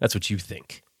 "That's what you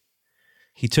think."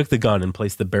 He took the gun and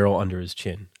placed the barrel under his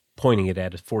chin, pointing it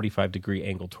at a 45-degree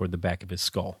angle toward the back of his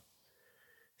skull.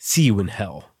 "See you in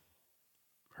hell."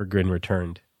 Her grin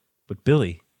returned. "But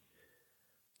Billy,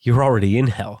 you're already in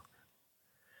hell."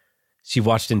 She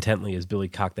watched intently as Billy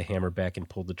cocked the hammer back and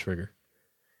pulled the trigger.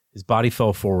 His body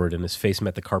fell forward and his face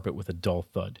met the carpet with a dull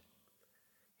thud.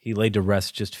 He laid to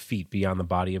rest just feet beyond the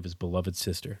body of his beloved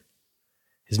sister.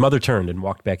 His mother turned and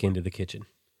walked back into the kitchen.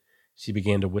 She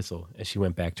began to whistle as she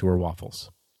went back to her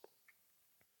waffles.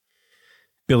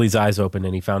 Billy's eyes opened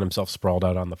and he found himself sprawled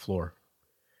out on the floor.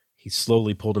 He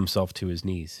slowly pulled himself to his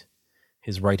knees.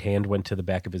 His right hand went to the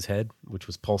back of his head, which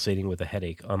was pulsating with a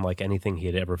headache unlike anything he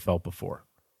had ever felt before.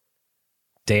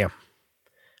 Damn.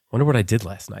 Wonder what I did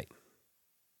last night.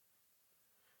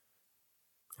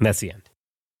 And that's the end.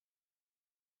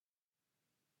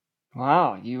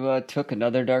 Wow, you took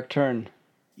another dark turn.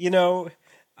 You know,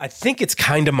 I think it's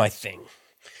kind of my thing.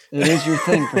 It is your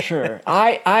thing for sure.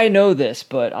 I know this,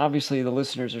 but obviously the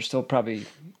listeners are still probably,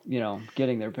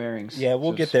 getting their bearings. Yeah,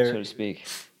 we'll get there, so to speak.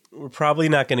 We're probably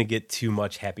not going to get too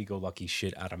much happy-go-lucky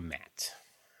shit out of Matt.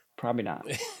 Probably not.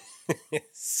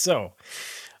 So,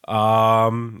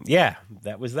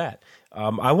 that was that.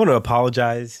 I want to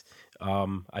apologize.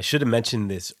 I should have mentioned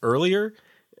this earlier,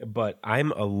 but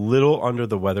I'm a little under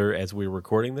the weather as we're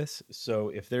recording this. So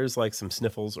if there's like some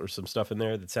sniffles or some stuff in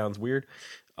there that sounds weird,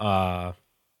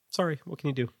 sorry, what can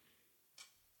you do?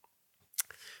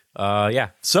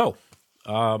 So,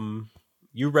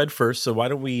 you read first, so why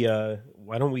don't we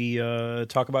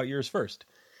talk about yours first?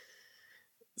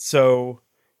 So,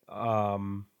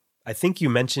 I think you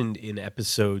mentioned in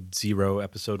episode 0,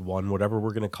 episode 1, whatever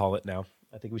we're going to call it now.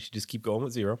 I think we should just keep going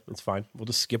with 0. It's fine. We'll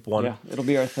just skip 1. Yeah, it'll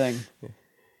be our thing.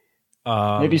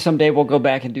 Maybe someday we'll go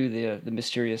back and do the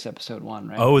mysterious episode 1,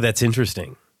 right? Oh, that's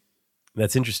interesting.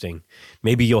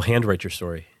 Maybe you'll handwrite your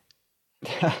story.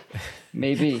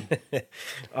 Maybe.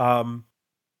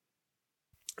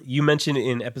 You mentioned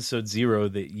in episode 0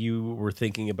 that you were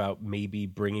thinking about maybe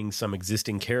bringing some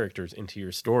existing characters into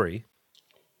your story.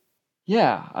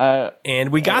 Yeah.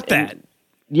 And we got that.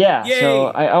 Yeah. Yay! So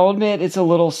I'll admit it's a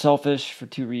little selfish for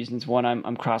 2 reasons. One,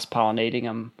 I'm cross-pollinating.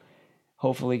 I'm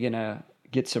hopefully going to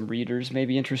get some readers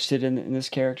maybe interested in this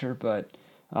character, but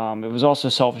it was also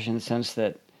selfish in the sense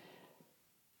that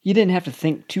you didn't have to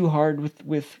think too hard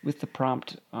with the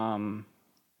prompt,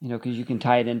 because you can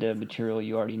tie it into material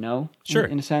you already know. Sure,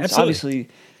 in a sense. absolutely. Obviously,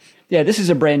 yeah, this is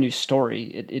a brand new story.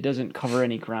 It doesn't cover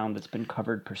any ground that's been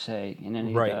covered per se in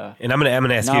any right. of the And I'm gonna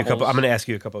ask novels. you a couple. I'm gonna ask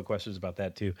you a couple of questions about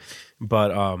that too.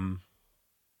 But I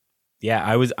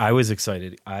was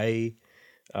excited.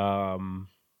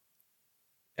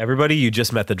 Everybody, you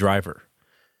just met the driver.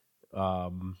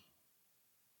 The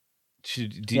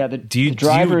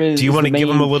driver is. Do you want to the give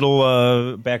him a main-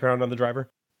 little background on the driver?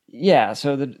 Yeah,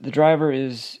 so the driver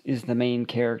is the main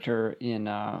character in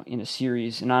a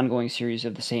series, an ongoing series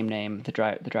of the same name, the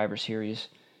driver series,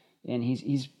 and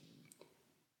he's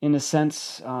in a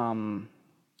sense,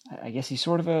 I guess he's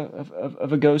sort of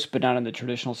a ghost, but not in the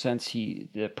traditional sense.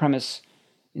 The premise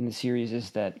in the series is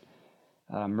that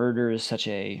murder is such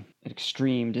an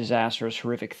extreme, disastrous,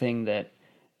 horrific thing that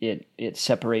it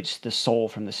separates the soul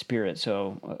from the spirit.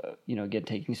 So again,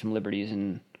 taking some liberties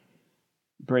and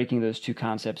breaking those two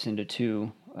concepts into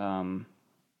two. And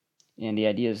the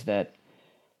idea is that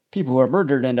people who are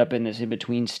murdered end up in this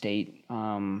in-between state,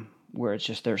 where it's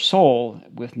just their soul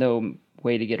with no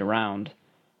way to get around.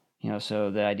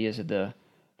 So the idea is that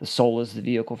the soul is the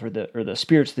vehicle for or the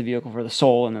spirit's the vehicle for the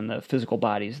soul, and then the physical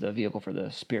body is the vehicle for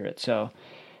the spirit. So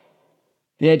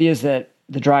the idea is that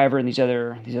the driver and these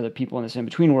other people in this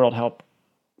in-between world help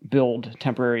build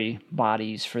temporary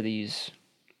bodies for these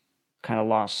kind of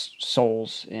lost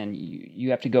souls, and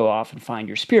you have to go off and find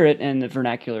your spirit. And the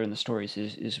vernacular in the stories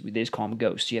is they just call them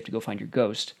ghosts. You have to go find your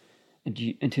ghost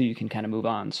until you can kind of move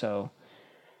on. So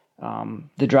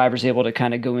the driver's able to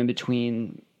kind of go in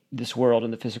between this world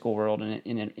and the physical world and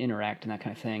interact and that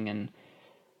kind of thing. And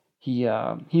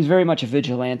he's very much a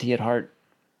vigilante at heart.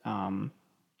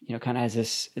 Kind of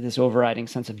has this overriding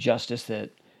sense of justice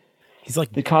that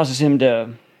causes him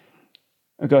to.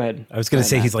 Oh, go ahead. I was going to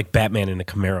say he's like Batman in a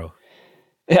Camaro.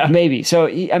 Yeah, maybe. So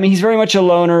he's very much a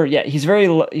loner. Yeah, he's very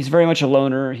much a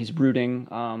loner. He's brooding.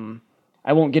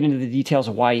 I won't get into the details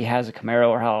of why he has a Camaro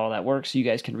or how all that works. You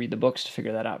guys can read the books to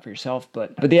figure that out for yourself.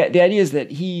 But the idea is that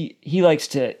he likes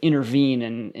to intervene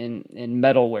and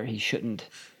meddle where he shouldn't,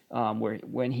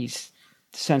 when he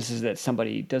senses that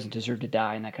somebody doesn't deserve to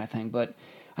die and that kind of thing. But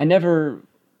I never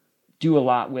do a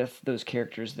lot with those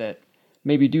characters that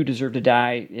maybe do deserve to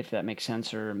die, if that makes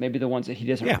sense, or maybe the ones that he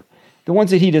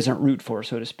doesn't root for,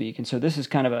 so to speak. And so this is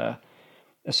kind of a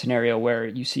scenario where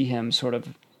you see him sort of,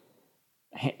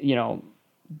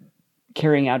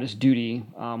 carrying out his duty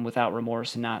without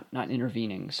remorse and not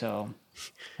intervening. So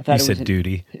I thought you said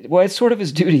duty. Well, it's sort of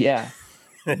his duty, yeah.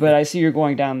 But I see you're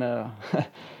going down the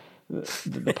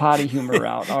potty humor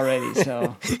route already,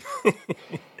 so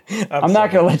I'm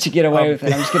not going to let you get away with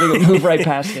it. I'm just going to move right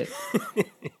past it.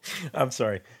 I'm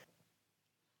sorry.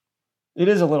 It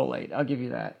is a little late. I'll give you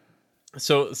that.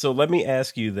 So let me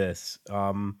ask you this.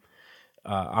 I'm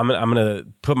gonna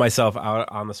put myself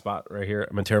out on the spot right here.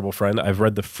 I'm a terrible friend. I've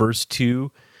read the first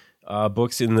two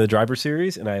books in the Driver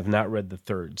series, and I have not read the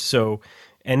third. So,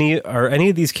 are any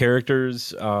of these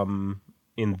characters in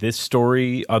this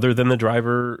story other than the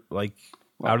Driver, like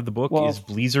out of the book? Is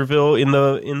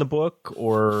Bleezerville in the book,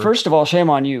 or first of all, shame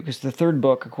on you, because the third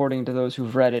book, according to those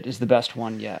who've read it, is the best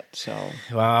one yet. So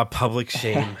public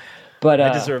shame. But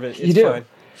I deserve it. It's fine.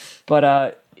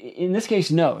 But in this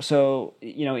case, no. So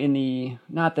in the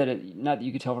not that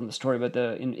you could tell from the story, but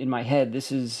in my head,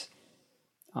 this is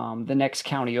the next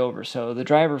county over. So the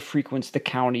driver frequents the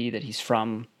county that he's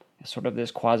from, sort of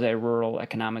this quasi-rural,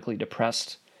 economically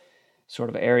depressed sort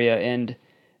of area, and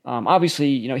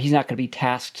obviously, he's not going to be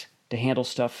tasked to handle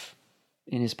stuff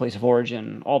in his place of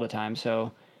origin all the time.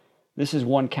 So this is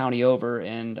one county over,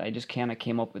 and I just kind of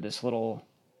came up with this little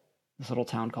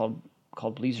town called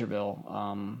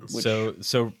Bleezerville.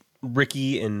 So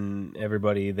Ricky and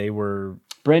everybody, they were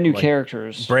brand new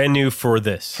characters, brand new for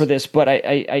this. But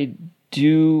I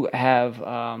do have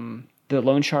the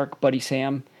loan shark Buddy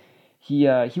Sam. He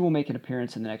will make an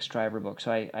appearance in the next Driver book.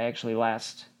 So I actually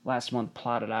last month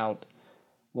plotted out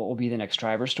what will be the next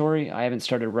Driver story. I haven't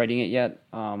started writing it yet.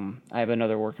 I have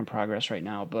another work in progress right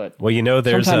now. But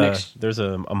there's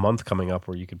a month coming up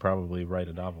where you could probably write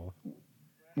a novel.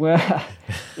 Well,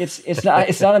 it's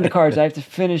not in the cards. I have to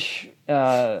finish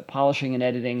polishing and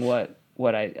editing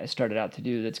what I started out to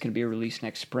do. That's going to be released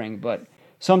next spring. But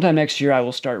sometime next year, I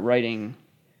will start writing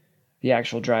the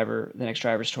actual the next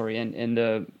Driver story, and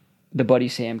the Buddy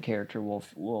Sam character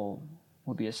will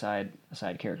be a side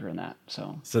character in that.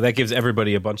 So that gives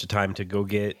everybody a bunch of time to go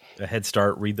get a head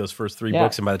start, read those first three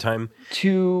books, and by the time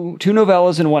two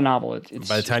novellas and one novel,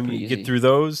 by the time you get through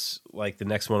those, like the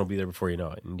next one will be there before you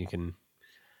know it, and you can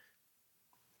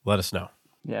let us know.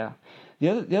 Yeah. The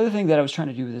other thing that I was trying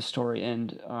to do with this story,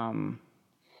 and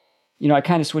I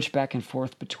kind of switched back and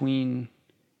forth between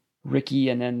Ricky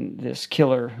and then this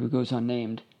killer who goes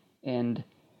unnamed, and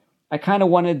I kind of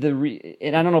wanted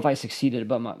and I don't know if I succeeded,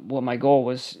 but what my goal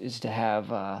is to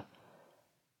have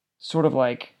sort of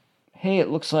like, hey, it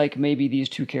looks like maybe these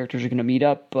two characters are going to meet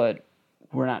up, but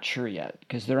we're not sure yet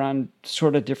because they're on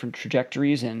sort of different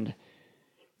trajectories, and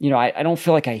I don't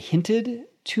feel like I hinted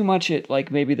too much at like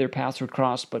maybe their paths would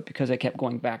cross, but because I kept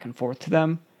going back and forth to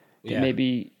them,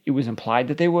 maybe it was implied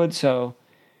that they would. So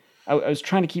I was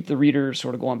trying to keep the reader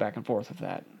sort of going back and forth with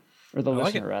that, or the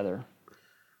listener rather.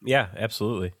 Yeah,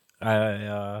 absolutely.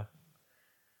 I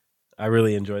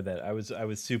really enjoyed that. I was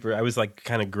like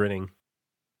kind of grinning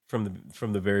from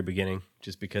the very beginning,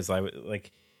 just because I knew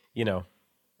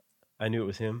it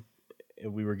was him,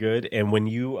 we were good. And when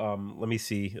you let me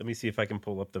see if I can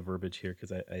pull up the verbiage here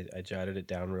because I jotted it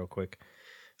down real quick.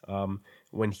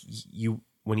 When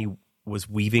he was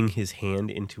weaving his hand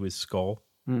into his skull,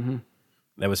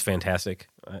 that was fantastic.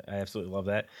 I absolutely love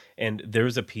that. And there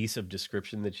was a piece of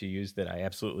description that you used that I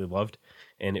absolutely loved,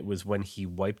 and it was when he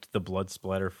wiped the blood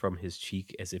splatter from his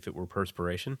cheek as if it were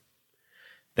perspiration.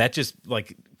 That just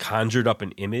like conjured up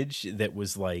an image that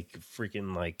was like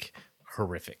freaking like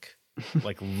horrific.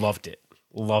 Like loved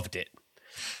it.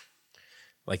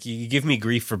 Like you give me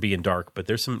grief for being dark, but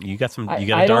you got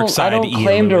a dark side. I don't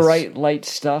claim to write light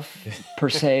stuff per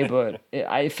se, but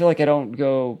I feel like I don't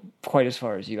go quite as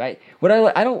far as you. I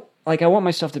want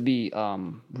my stuff to be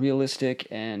realistic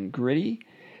and gritty,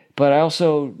 but I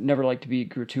also never like to be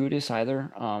gratuitous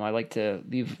either. I like to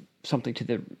leave something to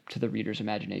the reader's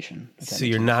imagination. So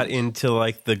you're not into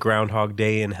like the Groundhog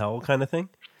Day in hell kind of thing?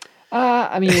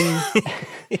 I mean,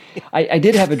 I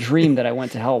did have a dream that I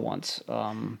went to hell once.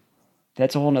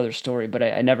 That's a whole nother story, but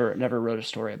I never wrote a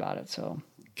story about it. So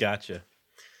gotcha.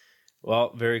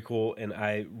 Well, very cool, and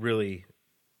I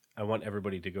want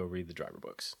everybody to go read the Driver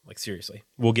books. Like seriously,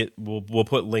 we'll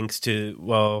put links to.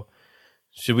 Well,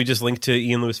 should we just link to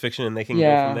Ian Lewis Fiction and they can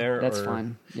go from there? That's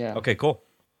fine. Yeah. Okay. Cool.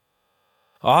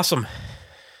 Awesome.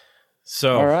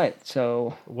 So, all right.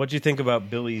 So, what'd you think about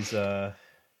Billy's?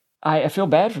 I feel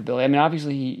bad for Billy. I mean,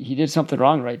 obviously he did something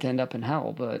wrong, right, to end up in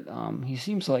hell. But he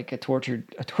seems like a tortured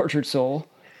soul.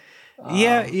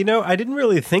 Yeah, I didn't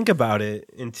really think about it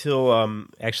until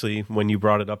actually when you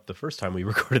brought it up the first time we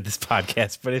recorded this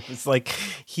podcast. But it was like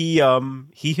he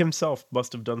himself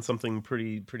must have done something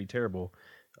pretty terrible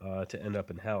to end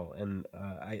up in hell. And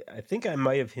I think I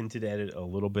might have hinted at it a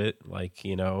little bit, like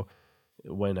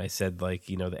when I said like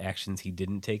the actions he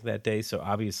didn't take that day. So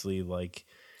obviously like.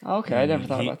 Okay, I never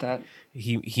thought about that.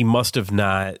 He must have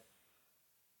not.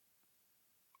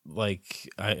 Like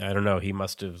I don't know. He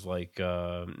must have like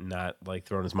not like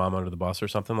thrown his mom under the bus or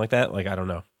something like that. Like I don't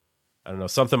know.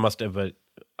 Something must have. But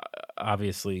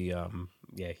obviously,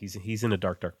 he's in a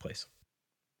dark place.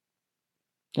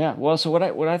 Yeah. Well, so what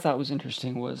I thought was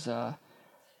interesting was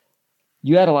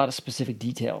you had a lot of specific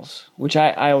details, which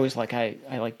I always like. I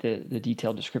like the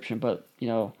detailed description, but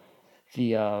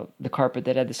the carpet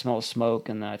that had the smell of smoke,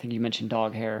 and I think you mentioned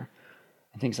dog hair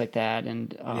and things like that,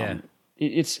 and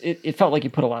it felt like you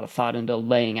put a lot of thought into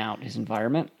laying out his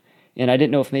environment, and I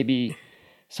didn't know if maybe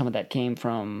some of that came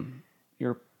from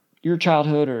your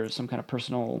childhood or some kind of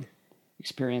personal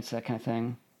experience, that kind of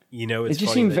thing.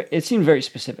 It seemed very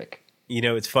specific.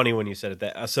 It's funny when you said it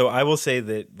that. So I will say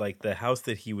that like the house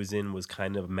that he was in was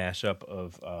kind of a mashup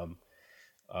of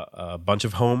a bunch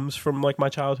of homes from like my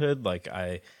childhood. Like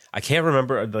I can't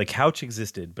remember, like Couch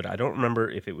existed, but I don't remember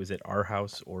if it was at our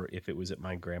house or if it was at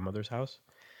my grandmother's house.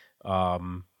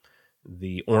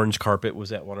 The orange carpet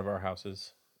was at one of our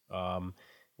houses.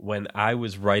 When I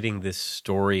was writing this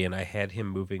story and I had him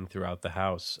moving throughout the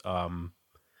house,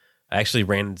 I actually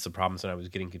ran into some problems and I was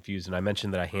getting confused. And I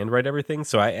mentioned that I handwrite everything.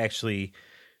 So I actually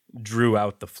drew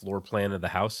out the floor plan of the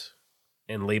house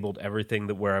and labeled everything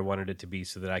where I wanted it to be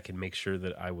so that I can make sure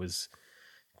that I was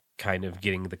kind of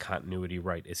getting the continuity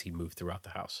right as he moved throughout the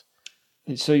house.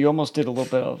 So you almost did a little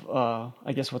bit of,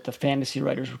 I guess, what the fantasy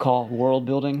writers would call world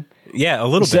building. Yeah, a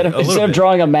little bit. Instead of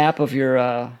drawing a map of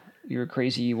your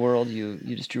crazy world, you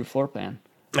just drew a floor plan.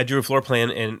 I drew a floor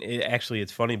plan, and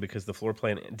it's funny because the floor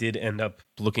plan did end up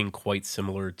looking quite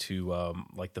similar to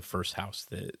like the first house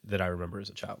that I remember as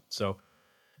a child. So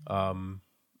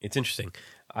it's interesting.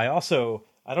 I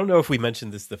don't know if we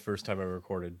mentioned this the first time I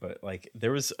recorded, but like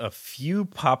there was a few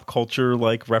pop culture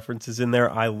like references in there.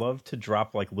 I love to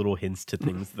drop like little hints to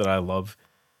things that I love.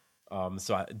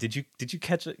 Did you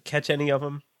catch any of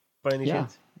them by any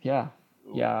chance? Yeah.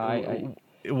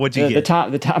 What'd you get?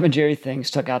 The Tom and Jerry thing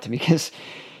stuck out to me because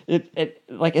it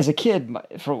like as a kid,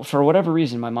 for whatever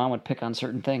reason, my mom would pick on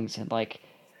certain things, and like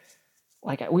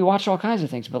we watched all kinds of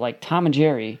things, but like Tom and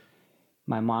Jerry,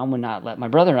 my mom would not let my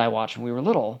brother and I watch when we were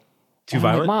little. Too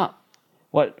violent? Like,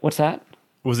 Mom, what's that?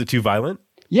 Was it too violent?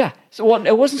 Yeah. So, well,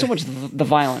 it wasn't so much the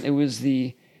violent. It was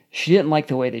she didn't like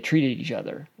the way they treated each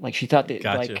other. Like she thought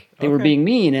that they were being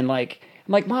mean, and like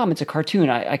I'm like, Mom, it's a cartoon.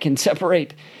 I can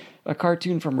separate a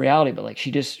cartoon from reality, but like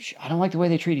I don't like the way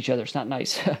they treat each other. It's not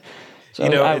nice.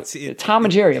 So Tom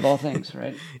and Jerry of all things,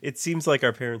 right? It seems like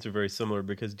our parents are very similar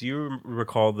because do you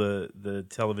recall the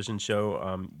television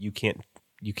show You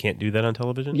Can't Do That on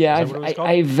Television? Yeah,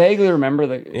 I vaguely remember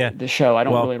the show. I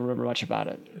don't really remember much about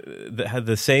it.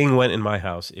 The saying went in my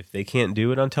house, if they can't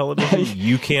do it on television,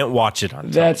 you can't watch it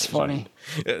on television. That's funny.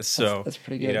 So that's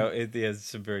pretty good. It has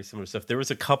some very similar stuff. There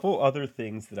was a couple other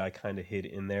things that I kind of hid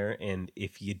in there, and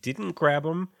if you didn't grab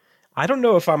them, I don't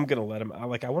know if I'm gonna let him.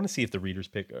 Like, I want to see if the readers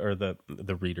pick or the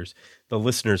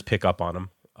listeners pick up on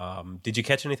him. Did you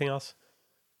catch anything else?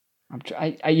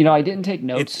 I didn't take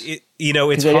notes. It's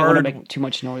because I didn't want hard. to make too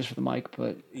much noise for the mic,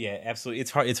 but Yeah, absolutely.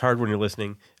 It's hard. It's hard when you're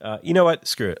listening. You know what?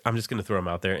 Screw it. I'm just gonna throw them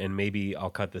out there, and maybe I'll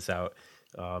cut this out,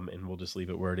 and we'll just leave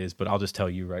it where it is. But I'll just tell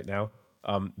you right now,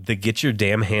 the "Get your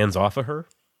damn hands off of her"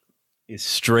 is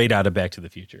straight out of Back to the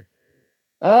Future.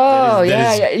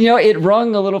 yeah. It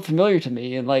rung a little familiar to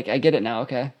me, and like I get it now.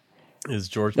 Okay. Is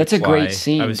George That's McFly. a great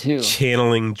scene, I was too.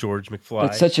 channeling George McFly.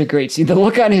 That's such a great scene. The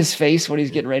look on his face when he's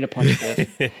getting ready to punch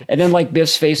Biff. And then like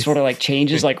Biff's face sort of like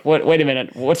changes, like, what? Wait a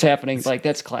minute, what's happening? Like,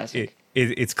 that's classic.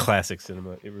 It's classic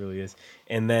cinema. It really is.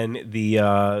 And then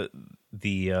the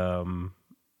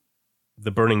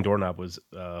burning doorknob was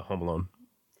Home Alone.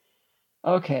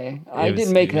 Okay. I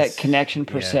didn't make that connection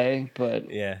per se, but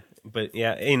yeah. But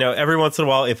yeah, every once in a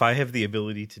while, if I have the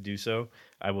ability to do so,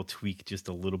 I will tweak just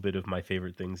a little bit of my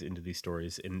favorite things into these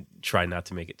stories and try not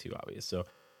to make it too obvious.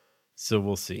 So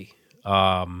we'll see.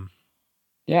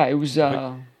 Yeah, it was.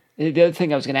 The other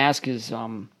thing I was going to ask is,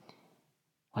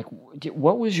 like,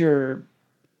 what was your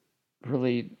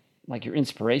really like your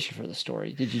inspiration for the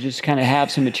story? Did you just kind of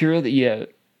have some material that you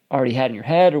already had in your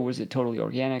head, or was it totally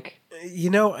organic?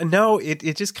 No,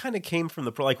 it just kind of came from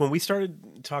like when we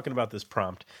started talking about this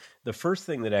prompt, the first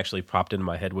thing that actually popped into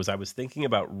my head was I was thinking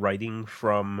about writing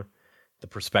from the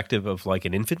perspective of like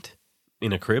an infant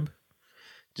in a crib,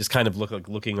 just kind of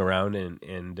looking around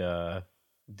and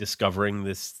discovering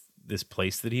this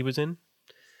place that he was in.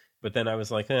 But then I was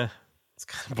like, it's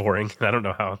kind of boring. I don't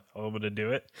know how I'm going to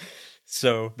do it.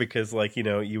 So because like,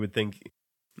 you would think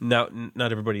not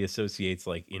everybody associates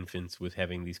like infants with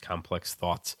having these complex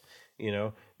thoughts.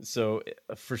 So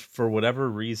for whatever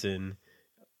reason,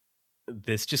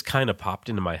 this just kind of popped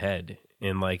into my head,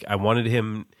 and like I wanted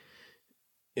him.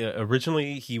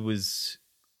 Originally, he was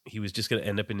just going to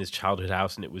end up in his childhood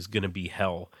house, and it was going to be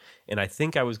hell. And I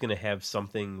think I was going to have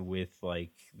something with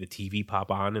like the TV pop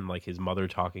on, and like his mother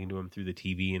talking to him through the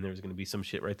TV, and there was going to be some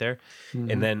shit right there. Mm-hmm.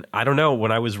 And then I don't know.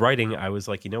 When I was writing, I was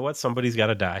like, you know what? Somebody's got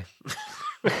to die.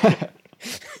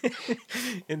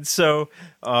 And so.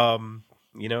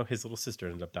 His little sister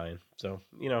ended up dying. So,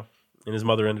 and his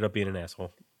mother ended up being an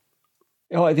asshole.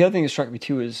 Oh, the other thing that struck me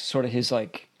too is sort of his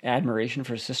like admiration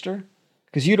for his sister,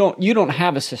 because you don't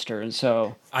have a sister, and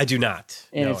so I do not.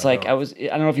 And no, it's like I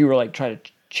don't know if you were like trying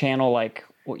to channel like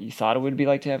what you thought it would be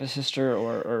like to have a sister,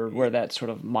 or where that sort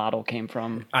of model came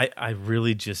from. I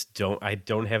really just don't. I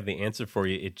don't have the answer for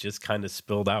you. It just kind of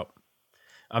spilled out.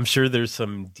 I'm sure there's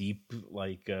some deep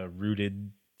like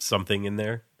rooted something in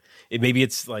there. Maybe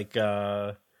it's like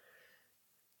I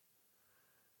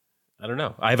don't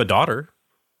know. I have a daughter,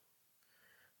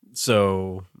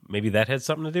 so maybe that had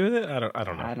something to do with it. I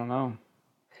don't know.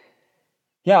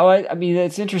 Yeah, well, I mean,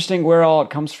 it's interesting where all it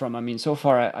comes from. I mean, so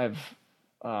far I've,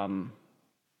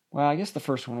 I guess the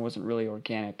first one wasn't really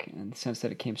organic in the sense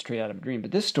that it came straight out of a dream.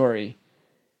 But this story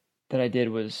that I did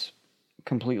was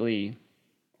completely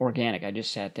organic. I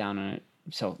just sat down on it,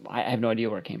 so I have no idea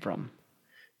where it came from.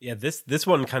 Yeah, this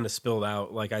one kind of spilled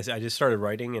out. Like I just started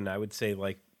writing, and I would say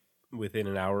like within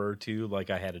an hour or two, like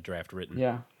I had a draft written.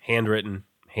 Yeah, handwritten.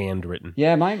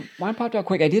 Yeah, mine popped out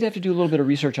quick. I did have to do a little bit of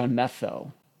research on meth,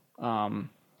 though.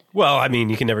 Well, I mean,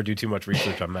 you can never do too much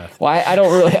research on meth. Well, I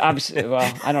don't really obviously. Well,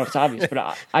 I don't know if it's obvious,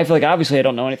 but I feel like obviously I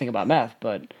don't know anything about meth.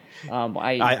 But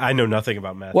I know nothing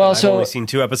about meth. Well, I've only seen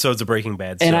 2 episodes of Breaking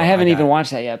Bad, and I haven't even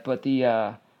watched that yet. But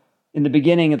in the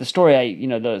beginning of the story,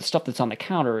 the stuff that's on the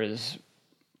counter is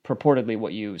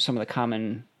purportedly some of the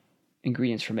common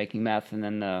ingredients for making meth, and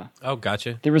then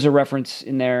gotcha. There was a reference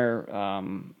in there,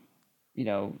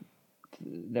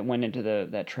 that went into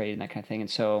that trade and that kind of thing, and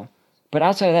so. But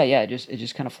outside of that, yeah, it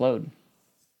just kind of flowed.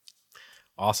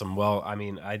 Awesome. Well, I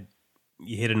mean,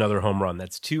 you hit another home run.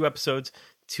 That's 2 episodes,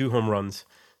 2 home runs.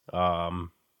 I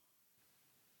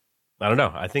don't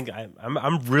know. I think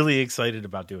I'm really excited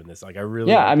about doing this. Like I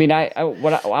really. Yeah, I mean,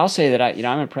 I'll say that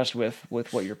I'm impressed with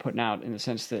what you're putting out in the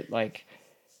sense that like,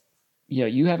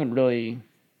 you haven't really.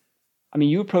 I mean,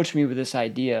 you approached me with this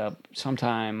idea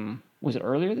sometime. Was it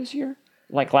earlier this year?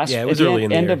 Like last? Yeah, it was early in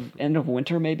the year. End of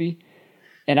winter, maybe.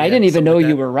 And I didn't even know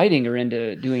you were writing or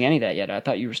into doing any of that yet. I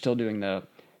thought you were still doing the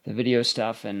video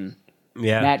stuff. And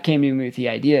Matt came to me with the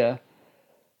idea,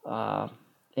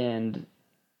 and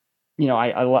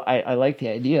I like the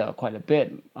idea quite a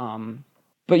bit.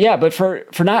 But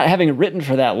for not having written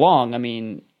for that long, I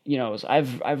mean,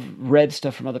 I've read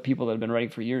stuff from other people that have been writing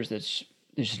for years that's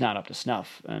just not up to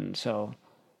snuff, and so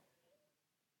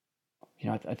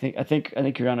I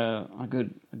think you're on a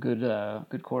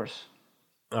good course.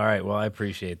 All right. Well, I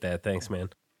appreciate that. Thanks, man.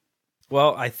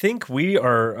 Well, I think we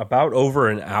are about over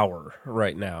an hour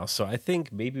right now. So I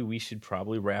think maybe we should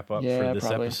probably wrap up for this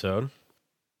episode.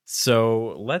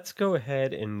 So let's go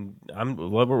ahead and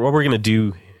what we're going to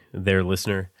do there,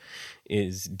 listener,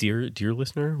 is dear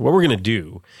listener, what we're going to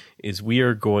do is we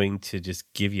are going to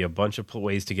just give you a bunch of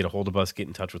ways to get a hold of us, get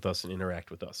in touch with us, and interact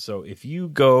with us. So if you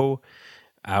go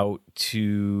out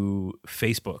to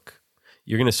Facebook,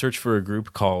 you're going to search for a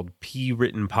group called P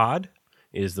Written Pod.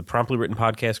 It is the Promptly Written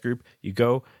Podcast group. You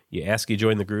go, you ask, you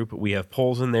join the group. We have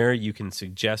polls in there. You can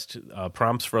suggest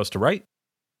prompts for us to write.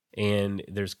 And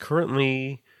there's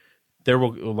currently,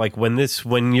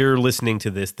 when you're listening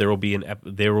to this, there will be a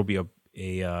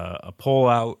poll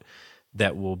out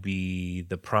that will be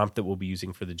the prompt that we'll be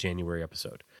using for the January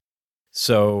episode.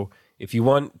 So if you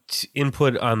want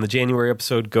input on the January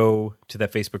episode, go to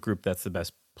that Facebook group. That's the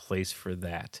best place for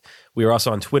that. We are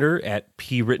also on Twitter at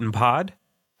PWrittenPod.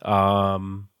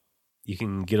 You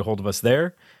can get a hold of us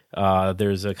there.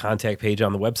 There's a contact page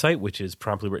on the website, which is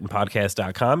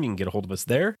promptlywrittenpodcast.com. You can get a hold of us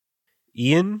there.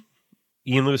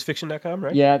 IanLewisFiction.com,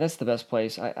 right? Yeah, that's the best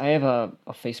place. I have a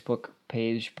Facebook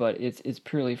page, but it's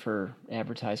purely for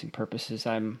advertising purposes.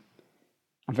 I'm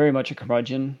very much a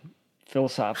curmudgeon,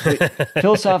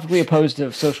 philosophically opposed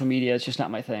to social media. It's just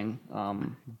not my thing.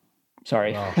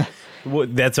 Sorry. Well,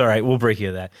 that's all right. We'll break you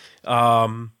of that.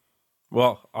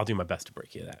 Well, I'll do my best to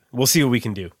break you of that. We'll see what we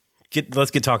can do.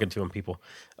 Let's get talking to them, people.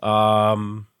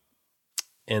 And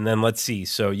then let's see.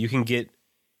 So you can get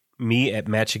me at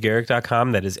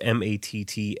mattsugerick.com. That is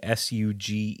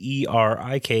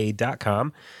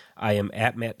MATTSUGERIK.com. I am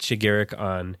at Matt Shigerick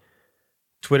on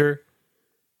Twitter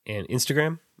and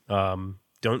Instagram.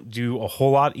 Don't do a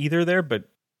whole lot either there, but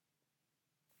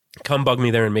come bug me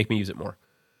there and make me use it more.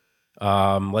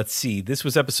 Let's see. This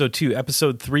was episode 2.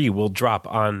 Episode 3 will drop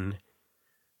on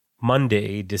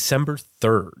Monday, December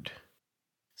 3rd.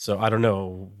 So I don't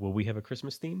know. Will we have a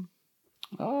Christmas theme?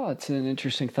 Oh, it's an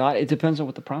interesting thought. It depends on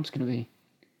what the prompt's going to be.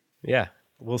 Yeah,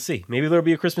 we'll see. Maybe there'll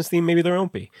be a Christmas theme. Maybe there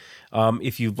won't be.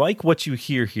 If you like what you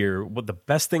hear here, what the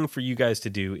best thing for you guys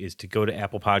to do is to go to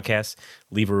Apple Podcasts,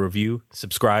 leave a review,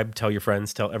 subscribe, tell your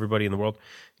friends, tell everybody in the world.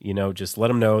 Just let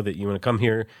them know that you want to come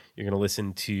here. You're going to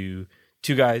listen to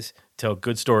two guys tell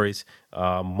good stories.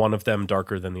 One of them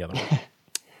darker than the other one.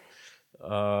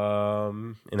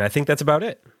 And I think that's about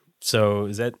it. So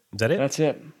is that it? That's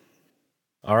it.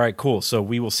 All right, cool. So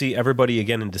we will see everybody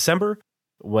again in December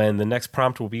when the next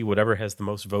prompt will be whatever has the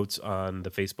most votes on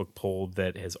the Facebook poll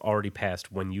that has already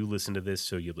passed when you listen to this,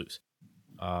 so you lose.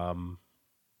 I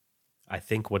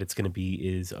think what it's going to be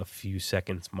is a few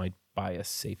seconds might buy us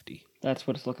safety. That's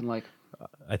what it's looking like.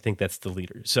 I think that's the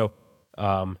leader. So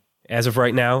as of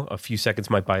right now, a few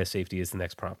seconds might buy us safety is the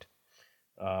next prompt.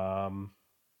 All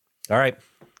right.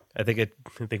 I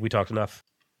think we talked enough.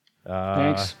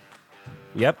 Thanks.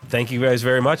 Yep. Thank you guys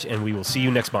very much, and we will see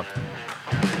you next month.